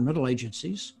by governmental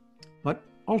agencies, but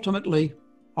ultimately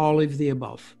all of the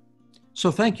above. So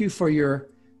thank you for your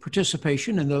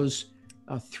participation in those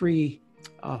three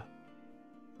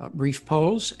brief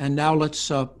polls. And now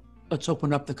let's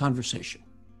open up the conversation.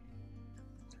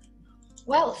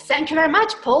 Well, thank you very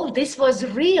much, Paul. This was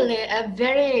really a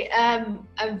very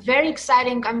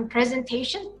exciting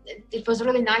presentation. It was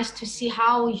really nice to see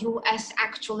how US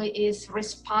actually is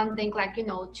responding,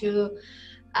 to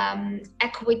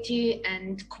equity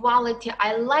and quality.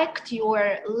 I liked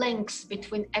your links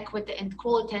between equity and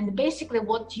quality, and basically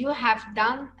what you have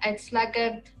done, it's like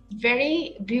a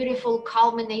very beautiful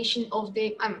culmination of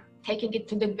the, I'm taking it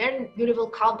to the very beautiful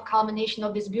culmination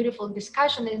of this beautiful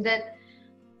discussion, is that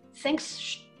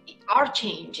things are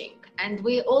changing and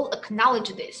we all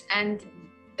acknowledge this, and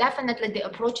definitely the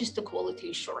approaches to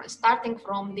quality assurance, starting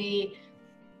from the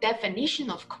definition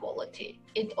of quality,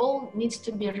 it all needs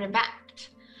to be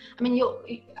revamped. We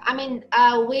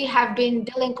have been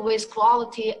dealing with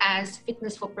quality as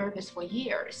fitness for purpose for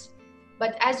years,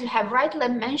 but as you have rightly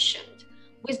mentioned,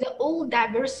 with the old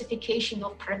diversification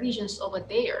of provisions over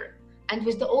there, and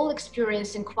with the old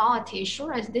experience in quality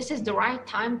assurance, this is the right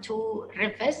time to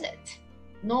revisit.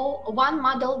 No one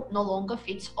model no longer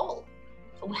fits all.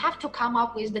 So we have to come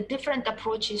up with the different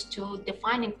approaches to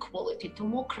defining quality, to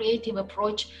more creative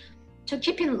approach to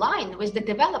keep in line with the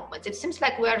developments. It seems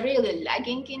like we are really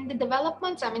lagging in the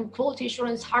developments. Quality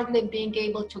assurance hardly being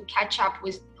able to catch up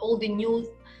with all the new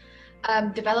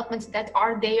developments that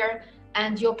are there.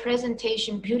 And your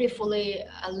presentation beautifully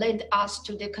led us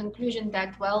to the conclusion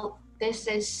that, well, this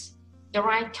is the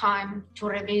right time to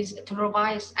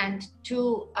revise and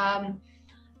to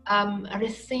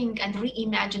rethink and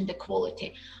reimagine the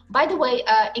quality. By the way,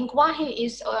 INQAAHE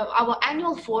is our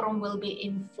annual forum will be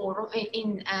in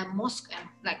Moscow.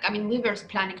 We were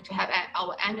planning to have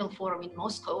our annual forum in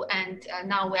Moscow, and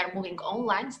now we are moving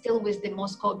online, still with the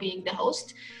Moscow being the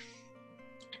host.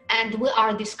 And we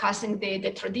are discussing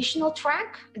the traditional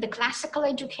track, the classical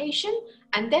education,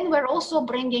 and then we're also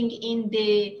bringing in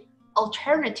the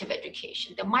alternative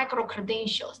education, the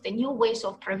micro-credentials, the new ways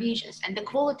of provisions, and the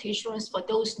quality assurance for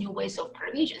those new ways of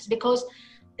provisions, because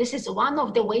this is one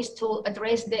of the ways to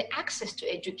address the access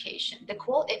to education, the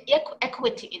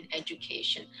equity in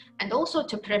education, and also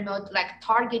to promote,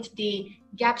 target the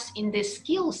gaps in the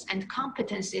skills and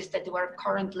competencies that we're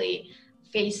currently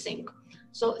facing.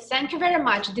 So thank you very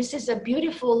much. This is a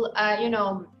beautiful,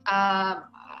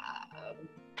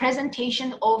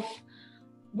 presentation of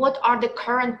what are the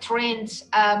current trends,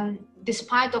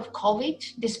 despite of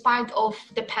COVID, despite of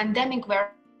the pandemic we're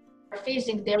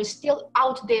facing. There is still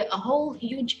out there a whole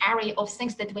huge area of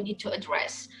things that we need to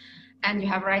address. And you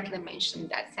have rightly mentioned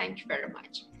that. Thank you very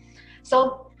much.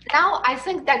 So now I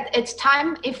think that it's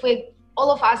time, if all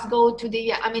of us go to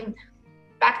the,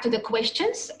 back to the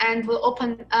questions, and we'll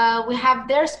open, we have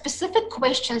their specific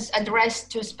questions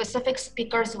addressed to specific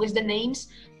speakers with the names,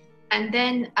 and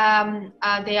then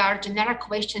they are generic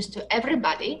questions to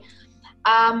everybody.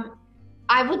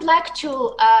 I would like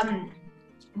to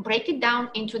break it down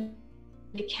into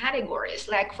the categories,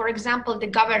 for example, the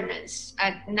governance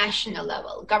at national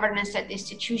level, governance at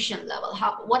institution level.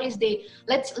 What is the,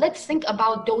 let's think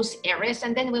about those areas,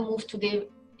 and then we move to the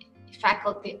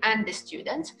faculty and the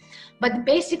students. But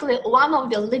basically, one of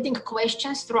the leading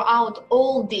questions throughout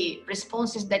all the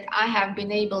responses that I have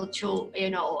been able to,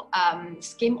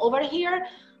 skim over here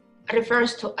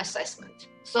refers to assessment.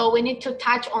 So we need to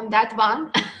touch on that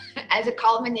one as a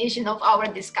culmination of our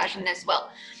discussion as well.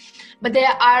 But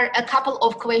there are a couple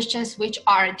of questions which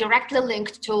are directly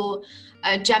linked to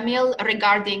Jamil,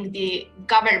 regarding the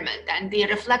government and the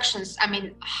reflections, I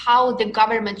mean, how the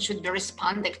government should be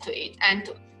responding to it, and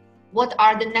what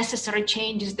are the necessary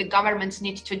changes the governments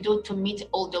need to do to meet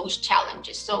all those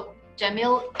challenges. So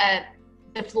Jamil,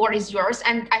 the floor is yours.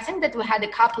 And I think that we had a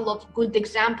couple of good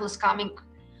examples coming,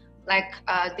 like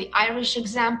the Irish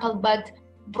example, but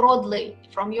broadly,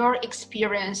 from your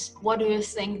experience, what do you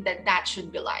think that that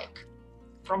should be like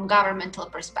from governmental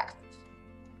perspective?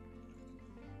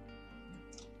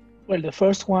 Well, the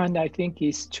first one, I think,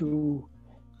 is to,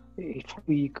 if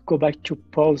we go back to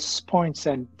Paul's points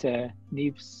and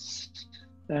Niamh's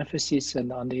emphasis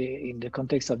and in the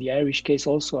context of the Irish case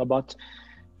also about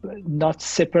not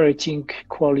separating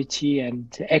quality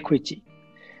and equity.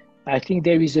 I think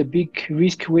there is a big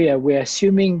risk where we're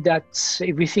assuming that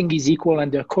everything is equal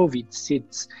under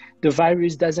COVID. The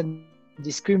virus doesn't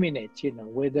discriminate,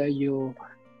 whether you're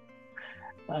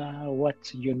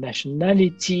what your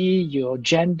nationality, your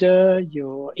gender,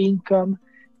 your income,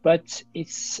 but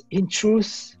it's in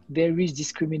truth there is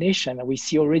discrimination. We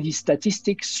see already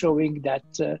statistics showing that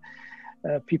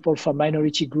people from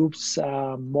minority groups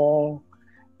are more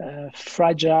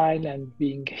fragile and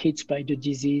being hit by the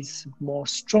disease more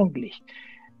strongly,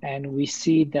 and we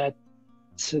see that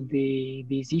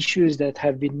these issues that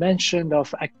have been mentioned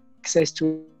of access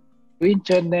to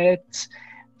internet,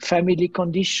 family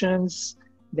conditions,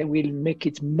 that will make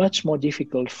it much more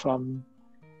difficult from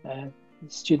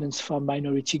students from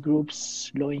minority groups,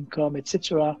 low income,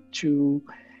 etc., to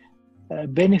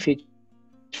benefit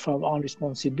from our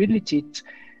responsibility,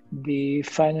 the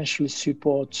financial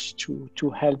support to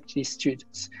help these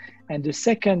students. And the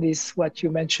second is what you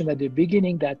mentioned at the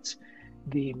beginning, that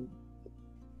the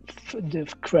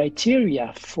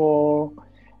criteria for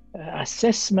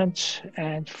assessment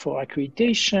and for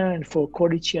accreditation and for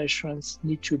quality assurance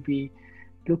need to be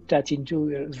looked at into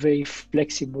a very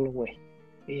flexible way.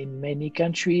 In many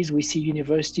countries, we see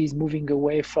universities moving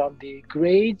away from the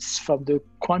grades, from the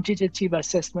quantitative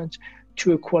assessment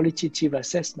to a qualitative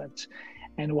assessment.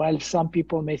 And while some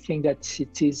people may think that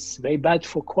it is very bad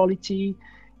for quality,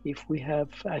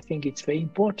 I think it's very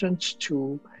important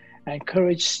to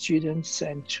encourage students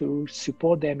and to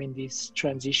support them in this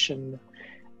transition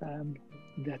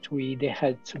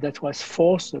that was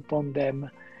forced upon them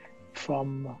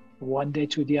from one day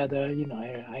to the other.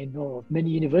 I know of many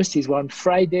universities where on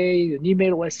Friday an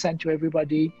email was sent to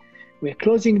everybody, we're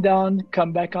closing down,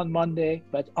 come back on Monday,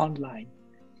 but online.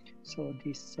 So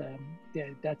this,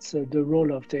 that's the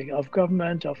role of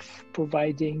government, of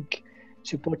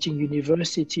supporting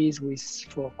universities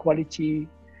for quality,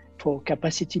 for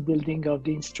capacity building of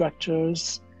the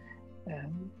instructors,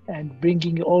 and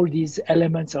bringing all these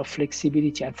elements of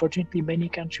flexibility. Unfortunately, many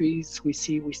countries we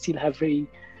still have very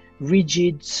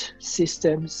rigid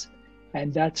systems,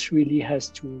 and that really has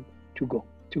to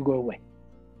go away.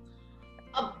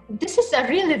 This is a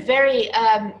really very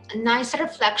nice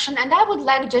reflection, and I would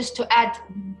like just to add,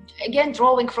 again,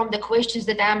 drawing from the questions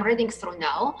that I'm reading through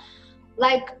now,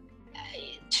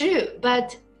 true,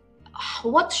 but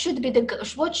what should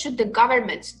the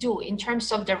governments do in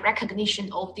terms of the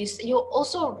recognition of this? You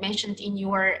also mentioned in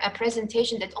your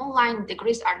presentation that online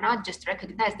degrees are not just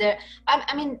recognized.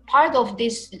 Part of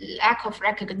this lack of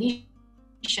recognition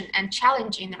and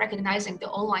challenge in recognizing the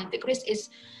online degrees is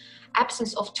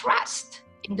absence of trust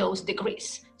in those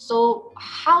degrees. So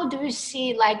how do you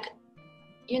see,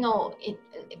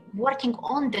 working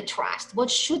on the trust? What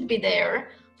should be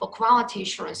there for quality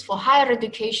assurance, for higher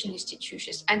education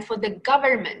institutions, and for the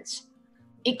governments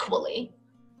equally?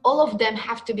 All of them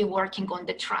have to be working on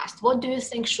the trust. What do you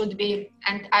think should be,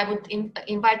 and I would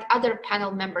invite other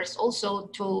panel members also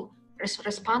to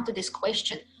respond to this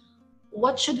question.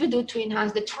 What should we do to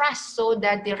enhance the trust so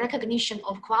that the recognition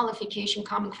of qualification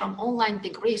coming from online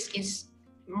degrees is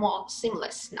more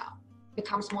seamless now,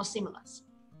 becomes more seamless?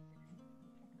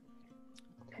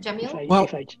 Jamil?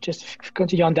 If I just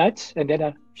continue on that, and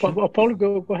then Paul,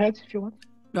 go ahead if you want.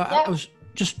 No, I was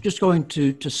just going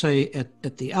to say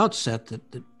at the outset that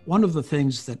one of the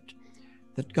things that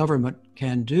government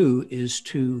can do is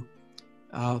to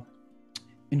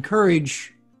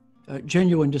encourage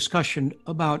genuine discussion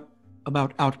about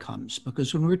outcomes,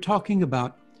 because when we're talking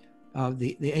about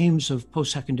the aims of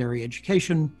post-secondary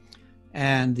education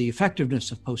and the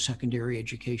effectiveness of post-secondary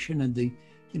education and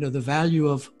the value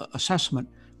of assessment,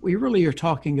 we really are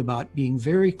talking about being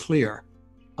very clear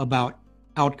about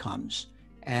outcomes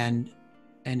and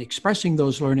expressing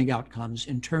those learning outcomes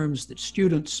in terms that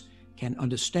students can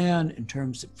understand, in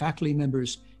terms that faculty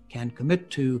members can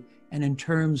commit to, and in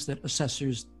terms that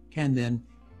assessors can then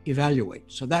evaluate.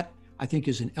 So that, I think,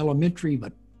 is an elementary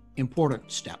but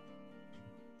important step.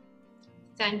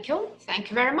 Thank you. Thank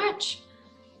you very much.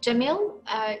 Jamil,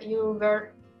 you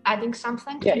were adding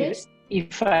something to this?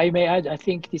 If I may add, I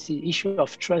think this issue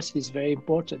of trust is very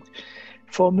important.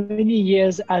 For many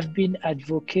years, I've been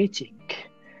advocating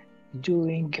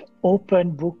doing open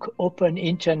book, open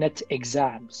internet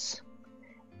exams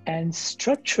and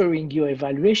structuring your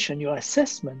evaluation, your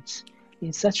assessment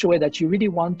in such a way that you really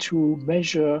want to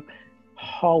measure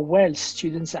how well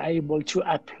students are able to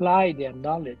apply their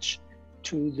knowledge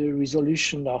to the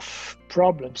resolution of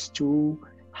problems, to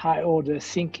high order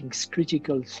thinking,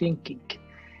 critical thinking.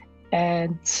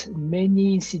 And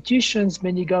many institutions,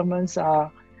 many governments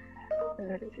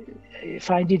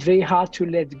find it very hard to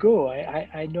let go.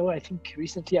 I know, I think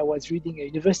recently I was reading a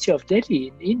University of Delhi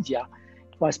in India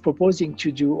was proposing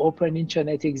to do open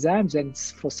internet exams, and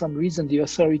for some reason the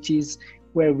authorities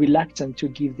were reluctant to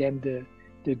give them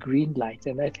the green light.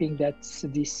 And I think that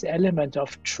this element of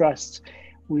trust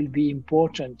will be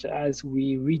important as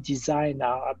we redesign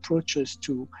our approaches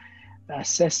to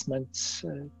assessments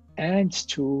and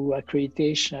to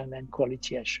accreditation and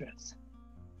quality assurance.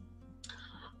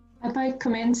 I might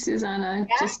come in, Susanna,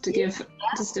 just to give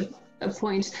just a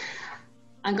point.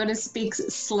 I'm going to speak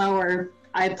slower.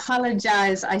 I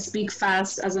apologize. I speak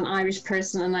fast as an Irish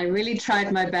person, and I really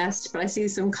tried my best, but I see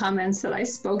some comments that I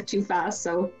spoke too fast.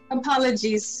 So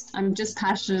apologies. I'm just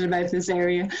passionate about this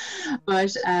area.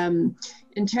 But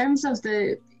in terms of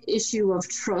the issue of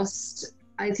trust,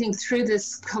 I think through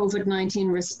this COVID-19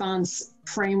 response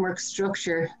framework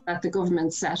structure that the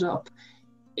government set up,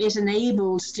 it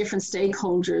enabled different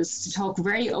stakeholders to talk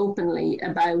very openly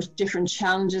about different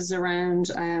challenges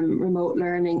around remote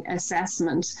learning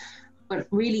assessment. But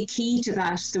really key to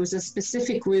that, there was a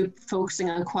specific group focusing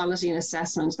on quality and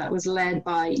assessment that was led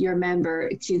by your member,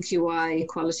 QQI,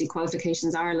 Quality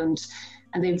Qualifications Ireland.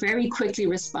 And they very quickly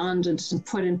responded and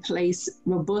put in place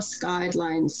robust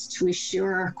guidelines to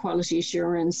assure quality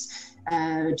assurance,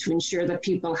 to ensure that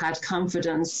people had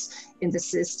confidence in the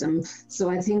system. So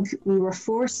I think we were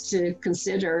forced to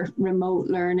consider remote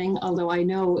learning, although I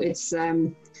know it's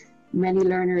many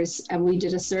learners, and we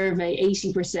did a survey,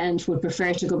 80% would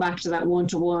prefer to go back to that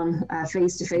one-to-one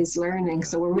face-to-face learning.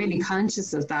 So we're really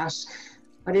conscious of that.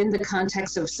 But in the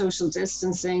context of social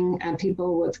distancing and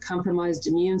people with compromised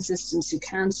immune systems who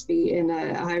can't be in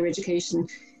a higher education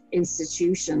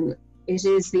institution, it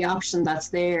is the option that's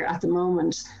there at the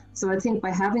moment. So I think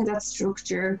by having that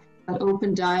structure, that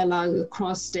open dialogue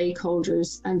across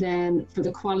stakeholders, and then for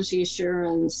the quality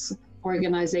assurance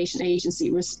organization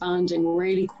agency responding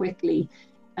really quickly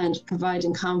and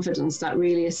providing confidence, that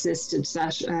really assisted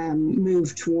that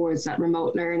move towards that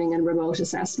remote learning and remote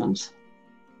assessment.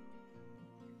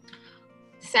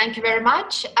 Thank you very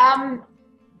much.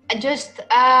 Just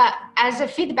as a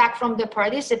feedback from the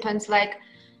participants, like,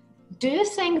 do you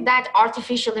think that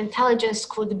artificial intelligence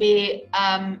could be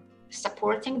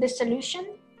supporting the solution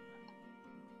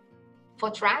for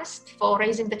trust, for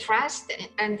raising the trust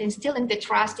and instilling the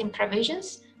trust in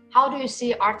provisions? How do you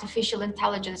see artificial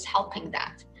intelligence helping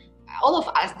that? All of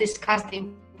us discussed the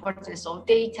importance of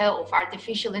data, of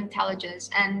artificial intelligence,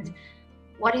 and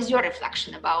what is your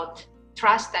reflection about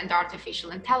trust and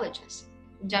artificial intelligence?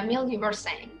 Jamil, you were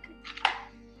saying.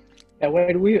 Yeah,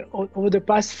 well, over the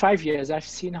past 5 years, I've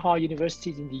seen how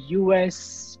universities in the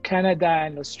US, Canada,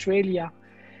 and Australia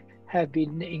have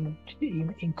been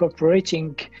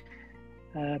incorporating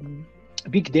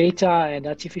big data and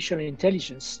artificial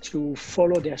intelligence to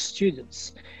follow their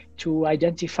students, to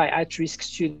identify at-risk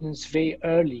students very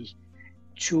early,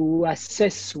 to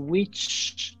assess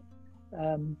which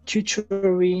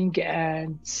tutoring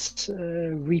and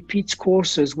repeat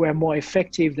courses were more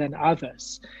effective than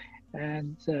others.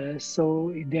 And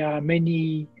so there are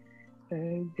many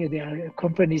there are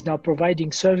companies now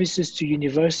providing services to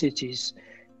universities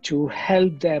to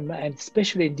help them, and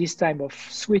especially in this time of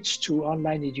switch to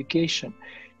online education,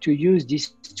 to use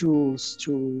these tools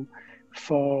to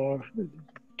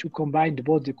combine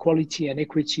both the quality and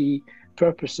equity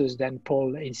purposes that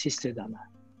Paul insisted on.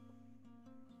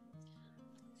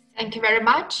 Thank you very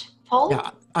much. Paul? Yeah,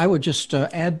 I would just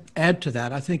add to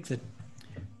that. I think that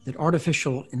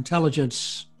artificial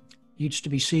intelligence needs to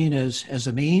be seen as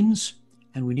a means,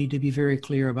 and we need to be very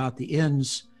clear about the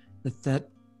ends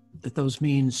that those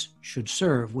means should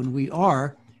serve. When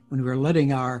we're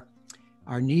letting our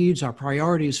needs, our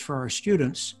priorities for our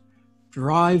students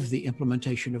drive the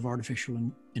implementation of artificial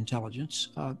intelligence,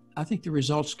 I think the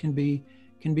results can be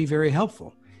very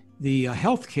helpful. The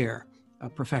healthcare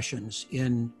professions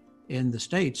in the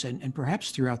States and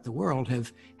perhaps throughout the world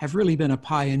have really been a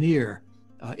pioneer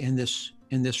in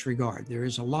this regard. There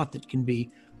is a lot that can be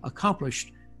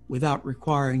accomplished without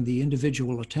requiring the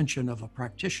individual attention of a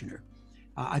practitioner.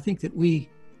 I think that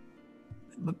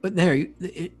but there,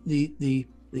 the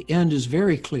end is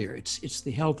very clear. It's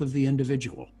the health of the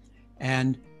individual.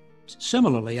 And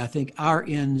similarly, I think our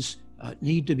ends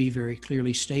need to be very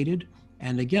clearly stated.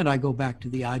 And again, I go back to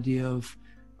the idea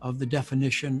of the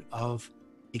definition of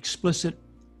explicit,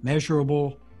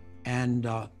 measurable, and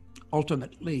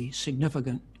ultimately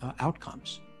significant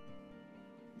outcomes.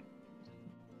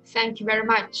 Thank you very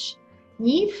much.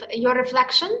 Neve, your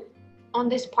reflection on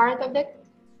this part of the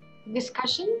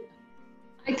discussion?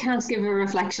 I can't give a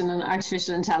reflection on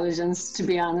artificial intelligence, to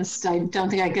be honest. I don't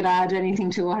think I could add anything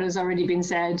to what has already been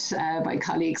said by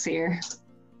colleagues here.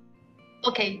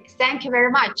 Okay, thank you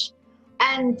very much.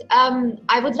 And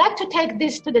I would like to take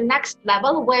this to the next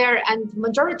level where, and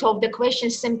majority of the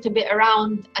questions seem to be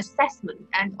around assessment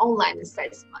and online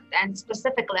assessment, and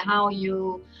specifically how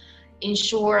you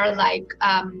ensure like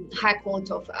high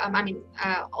quality of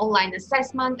online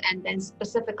assessment, and then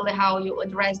specifically how you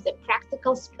address the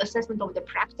practical assessment of the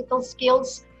practical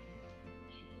skills.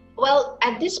 Well,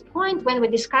 at this point, when we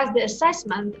discuss the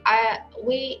assessment, I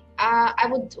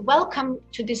would welcome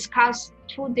to discuss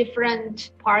two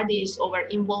different parties who are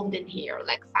involved in here,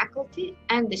 like faculty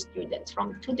and the students,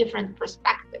 from two different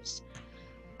perspectives.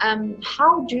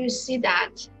 How do you see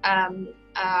that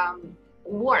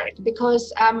work?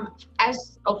 Because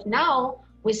as of now,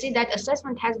 we see that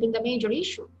assessment has been the major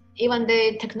issue. Even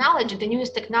the technology, the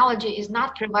newest technology, is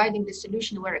not providing the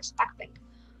solution we're expecting.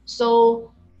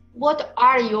 So what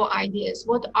are your ideas?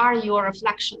 What are your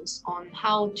reflections on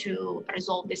how to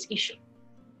resolve this issue?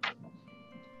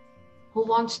 Who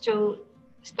wants to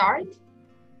start?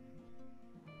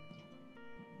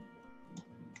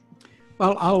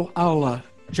 Well, I'll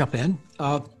jump in.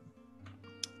 I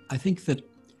think that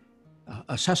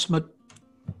assessment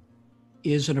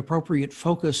is an appropriate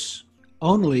focus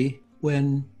only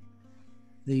when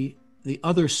the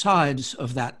other sides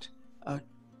of that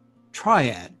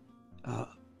triad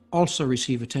also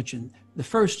receive attention. The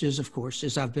first is, of course,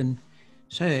 as I've been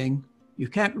saying, you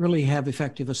can't really have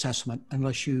effective assessment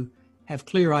unless you have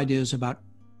clear ideas about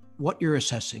what you're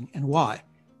assessing and why.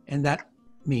 And that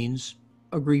means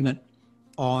agreement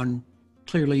on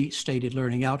clearly stated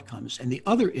learning outcomes. And the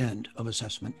other end of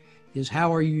assessment is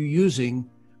how are you using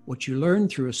what you learn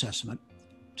through assessment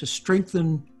to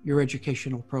strengthen your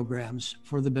educational programs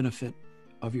for the benefit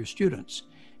of your students.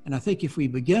 And I think if we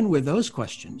begin with those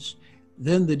questions,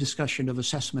 then the discussion of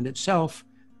assessment itself,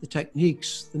 the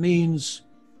techniques, the means,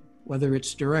 whether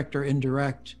it's direct or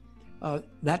indirect,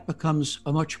 that becomes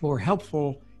a much more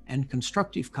helpful and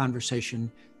constructive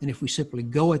conversation than if we simply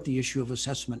go at the issue of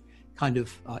assessment kind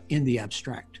of in the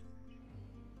abstract.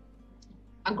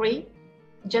 Agree.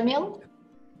 Jamil?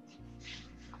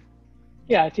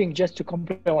 Yeah, I think just to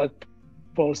complement what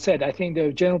Paul said, I think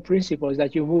the general principle is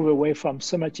that you move away from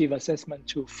summative assessment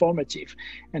to formative,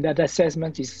 and that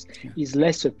assessment is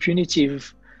less a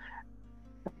punitive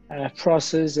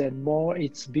process and more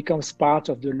it becomes part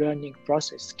of the learning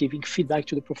process, giving feedback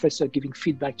to the professor, giving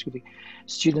feedback to the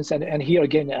students, and here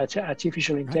again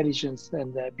artificial intelligence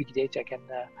and big data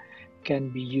can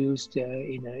be used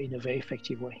in a very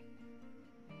effective way.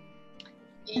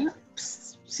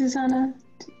 Susanna?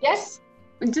 Yes?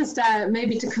 Just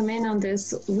maybe to come in on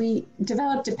this, we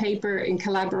developed a paper in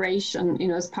collaboration,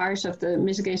 as part of the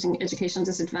Mitigating Educational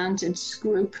Disadvantage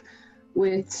group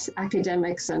with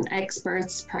academics and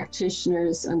experts,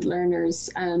 practitioners and learners,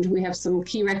 and we have some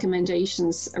key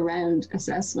recommendations around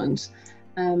assessment.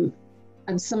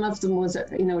 And some of them was,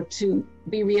 to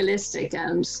be realistic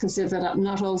and consider that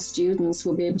not all students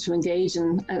will be able to engage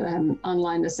in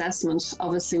online assessment,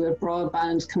 obviously with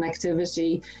broadband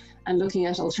connectivity and looking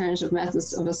at alternative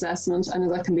methods of assessment. I know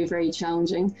that can be very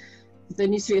challenging. There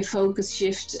needs to be a focus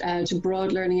shift to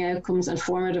broad learning outcomes and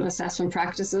formative assessment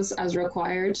practices as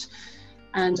required,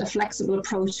 and a flexible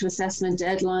approach to assessment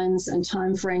deadlines and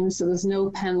timeframes, so there's no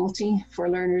penalty for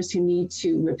learners who need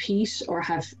to repeat or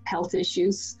have health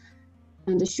issues,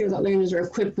 and ensure that learners are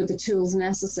equipped with the tools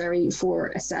necessary for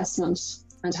assessment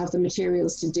and have the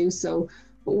materials to do so.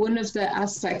 But one of the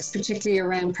aspects, particularly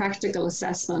around practical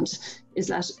assessment, is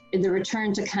that in the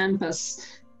return to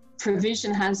campus,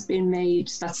 provision has been made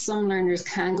that some learners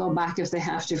can go back if they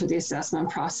have to for the assessment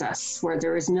process, where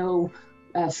there is no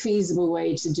feasible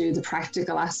way to do the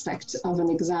practical aspect of an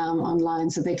exam online,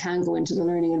 so they can go into the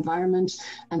learning environment,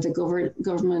 and the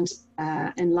government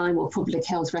in line with public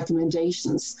health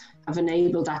recommendations have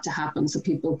enabled that to happen, so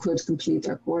people could complete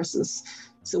their courses.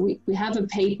 So we have a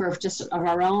paper of just of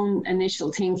our own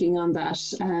initial thinking on that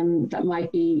that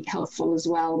might be helpful as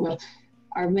well. But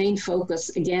our main focus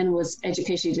again was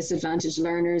educationally disadvantaged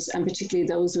learners, and particularly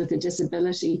those with a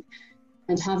disability.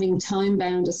 And having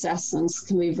time-bound assessments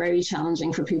can be very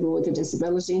challenging for people with a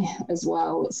disability as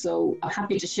well. So I'm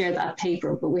happy to share that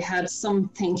paper, but we had some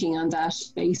thinking on that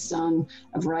based on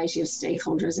a variety of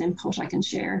stakeholders' input I can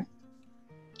share.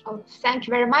 Oh, thank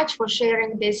you very much for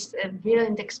sharing this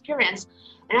brilliant experience.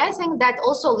 And I think that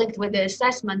also linked with the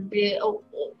assessment,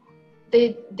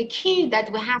 the key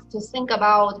that we have to think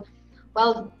about,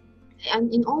 well,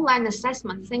 in online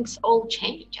assessment, things all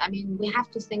change. I mean, we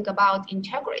have to think about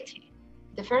integrity.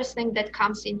 The first thing that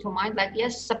comes into mind, like,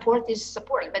 yes, support is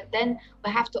support, but then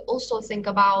we have to also think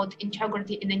about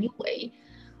integrity in a new way,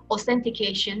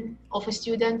 authentication of a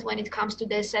student when it comes to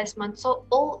the assessment. So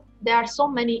there are so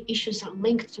many issues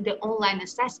linked to the online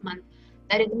assessment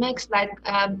that it makes like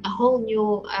a whole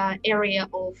new area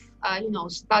of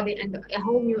study and a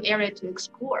whole new area to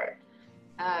explore,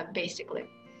 basically.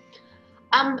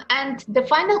 And the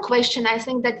final question I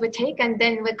think that we take, and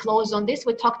then we close on this,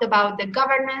 we talked about the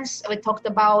governance, we talked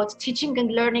about teaching and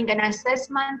learning and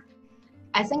assessment.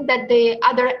 I think that the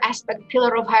other aspect,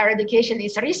 pillar of higher education,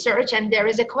 is research, and there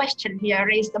is a question here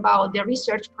raised about the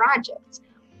research projects.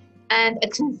 And a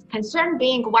concern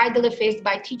being widely faced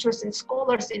by teachers and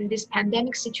scholars in this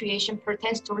pandemic situation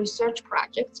pertains to research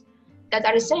projects that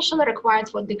are essentially required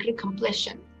for degree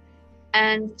completion.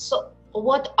 And so,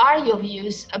 what are your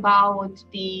views about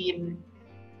the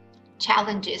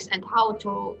challenges and how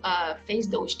to face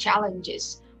those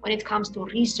challenges when it comes to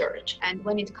research and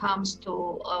when it comes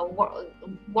to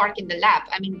work in the lab?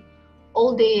 I mean,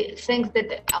 all the things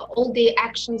that, all the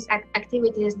actions,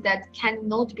 activities that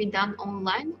cannot be done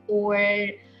online, or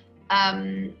I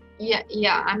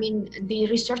mean, the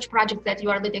research project that you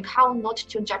are leading, how not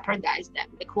to jeopardize them,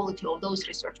 the quality of those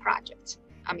research projects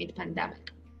amid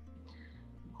pandemic?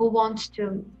 Who wants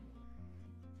to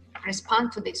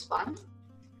respond to this one?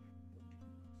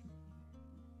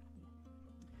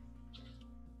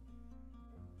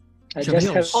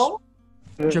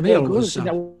 Jamil was,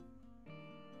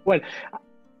 well,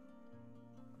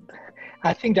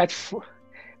 I think that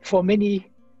for many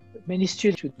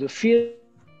students to the field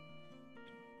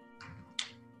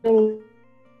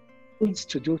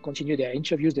to continue their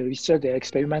interviews, their research, their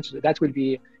experiments, that will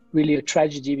be really a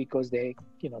tragedy, because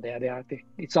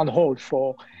it's on hold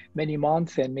for many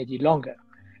months and maybe longer.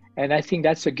 And I think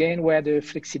that's again where the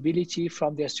flexibility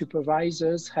from their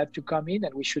supervisors have to come in,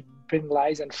 and we should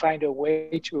penalize and find a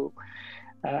way to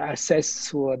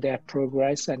assess their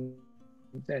progress and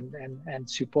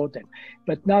support them.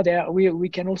 But now we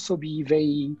can also be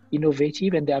very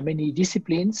innovative, and there are many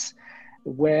disciplines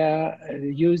where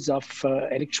the use of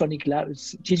electronic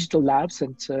labs, digital labs,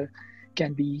 and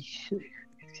can be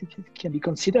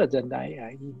considered. And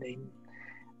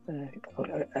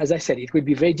as I said, it will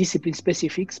be very discipline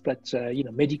specific, but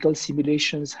medical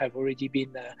simulations have already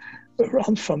been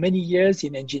around for many years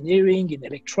in engineering, in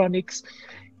electronics.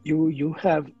 You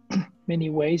have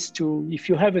many ways to, if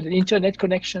you have an internet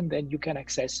connection, then you can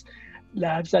access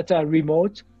labs that are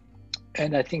remote.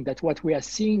 And I think that what we are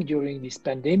seeing during this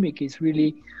pandemic is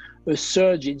really a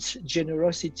surge in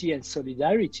generosity and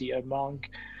solidarity among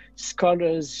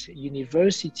scholars,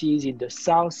 universities in the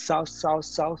south,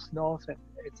 north,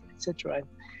 etc. And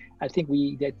I think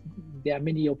that there are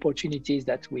many opportunities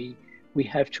that we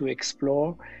have to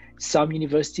explore. Some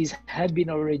universities have been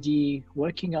already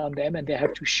working on them, and they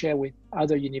have to share with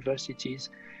other universities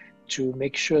to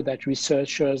make sure that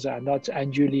researchers are not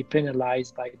unduly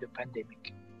penalized by the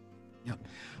pandemic. Yeah,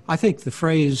 I think the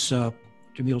phrase,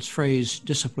 Jamil's phrase,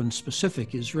 discipline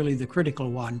specific, is really the critical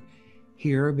one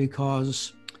here,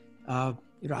 because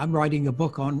I'm writing a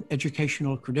book on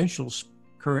educational credentials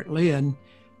currently, and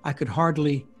I could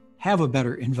hardly have a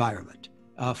better environment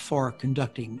for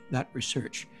conducting that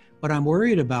research. But I'm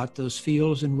worried about those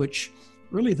fields in which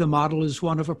really the model is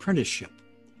one of apprenticeship.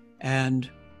 And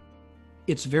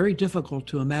it's very difficult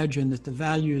to imagine that the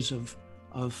values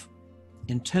of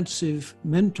intensive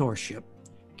mentorship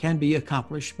can be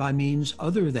accomplished by means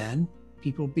other than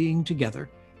people being together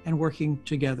and working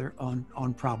together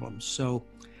on problems. So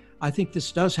I think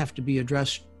this does have to be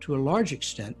addressed to a large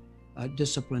extent,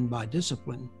 discipline by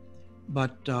discipline,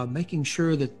 but making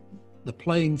sure that the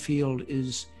playing field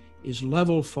is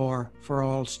level for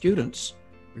all students,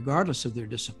 regardless of their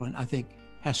discipline, I think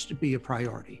has to be a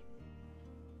priority.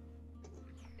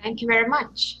 Thank you very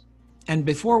much. And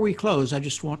before we close, I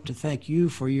just want to thank you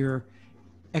for your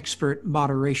expert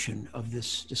moderation of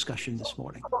this discussion this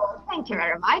morning. Oh, thank you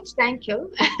very much. Thank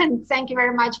you. And thank you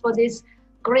very much for this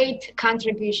great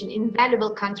contribution,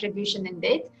 invaluable contribution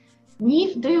indeed.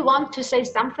 Niamh, do you want to say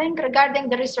something regarding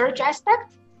the research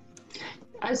aspect?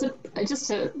 Just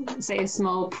to say a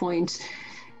small point,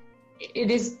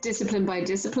 it is discipline by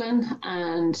discipline,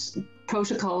 and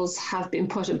protocols have been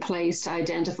put in place to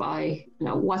identify,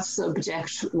 what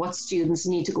subject, what students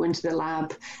need to go into the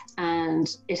lab,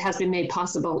 and it has been made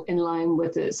possible in line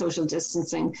with the social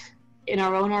distancing. In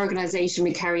our own organisation,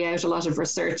 we carry out a lot of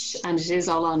research, and it is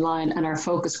all online, and our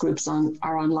focus groups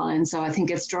are online. So I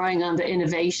think it's drawing on the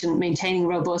innovation, maintaining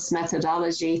robust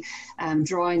methodology,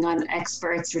 drawing on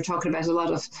experts. We're talking about a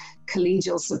lot of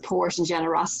collegial support and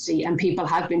generosity, and people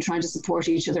have been trying to support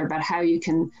each other about how you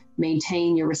can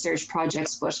maintain your research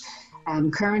projects. But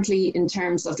currently, in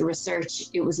terms of the research,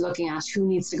 it was looking at who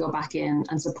needs to go back in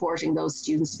and supporting those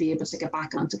students to be able to get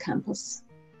back onto campus.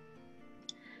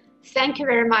 Thank you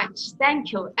very much.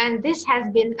 Thank you. And this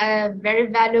has been a very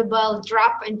valuable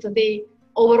drop into the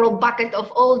overall bucket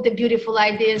of all the beautiful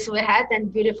ideas we had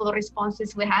and beautiful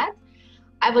responses we had.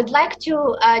 I would like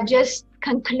to just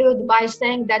conclude by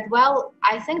saying that, well,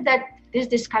 I think that this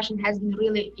discussion has been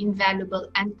really invaluable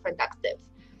and productive.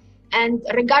 And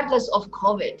regardless of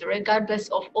COVID, regardless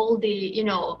of all the,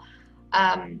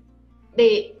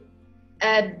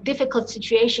 difficult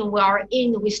situation we are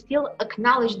in, we still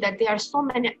acknowledge that there are so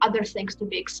many other things to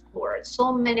be explored,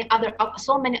 so many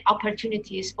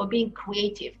opportunities for being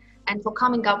creative and for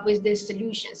coming up with these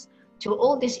solutions to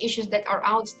all these issues that are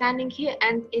outstanding here.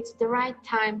 And it's the right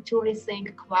time to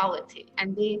rethink quality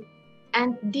and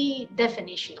the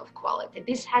definition of quality.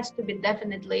 This has to be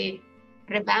definitely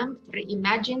revamped,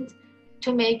 reimagined,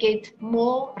 to make it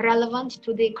more relevant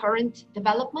to the current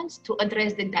developments, to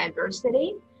address the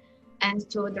diversity, and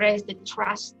to address the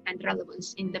trust and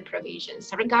relevance in the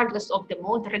provisions, regardless of the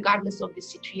mode, regardless of the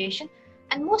situation.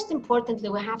 And most importantly,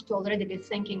 we have to already be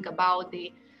thinking about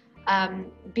the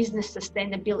business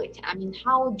sustainability. I mean,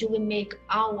 how do we make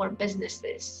our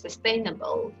businesses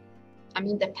sustainable? I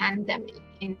mean, the pandemic,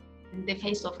 in the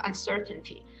face of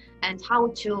uncertainty, and how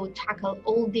to tackle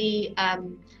all the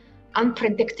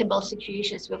unpredictable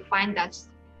situations we find us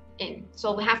in.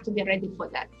 So we have to be ready for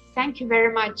that. Thank you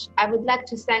very much. I would like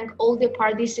to thank all the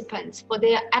participants for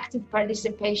their active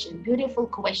participation, beautiful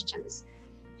questions,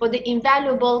 for the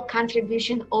invaluable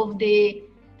contribution of the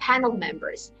panel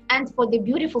members, and for the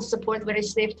beautiful support we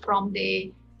received from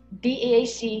the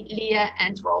DEAC, Leah,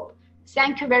 and Rob.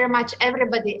 Thank you very much,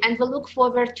 everybody, and we look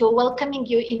forward to welcoming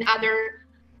you in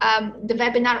the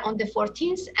webinar on the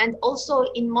 14th, and also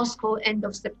in Moscow end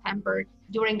of September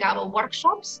during our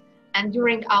workshops and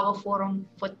during our forum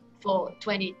for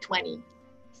 2020.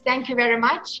 Thank you very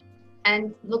much,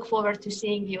 and look forward to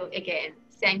seeing you again.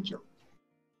 Thank you.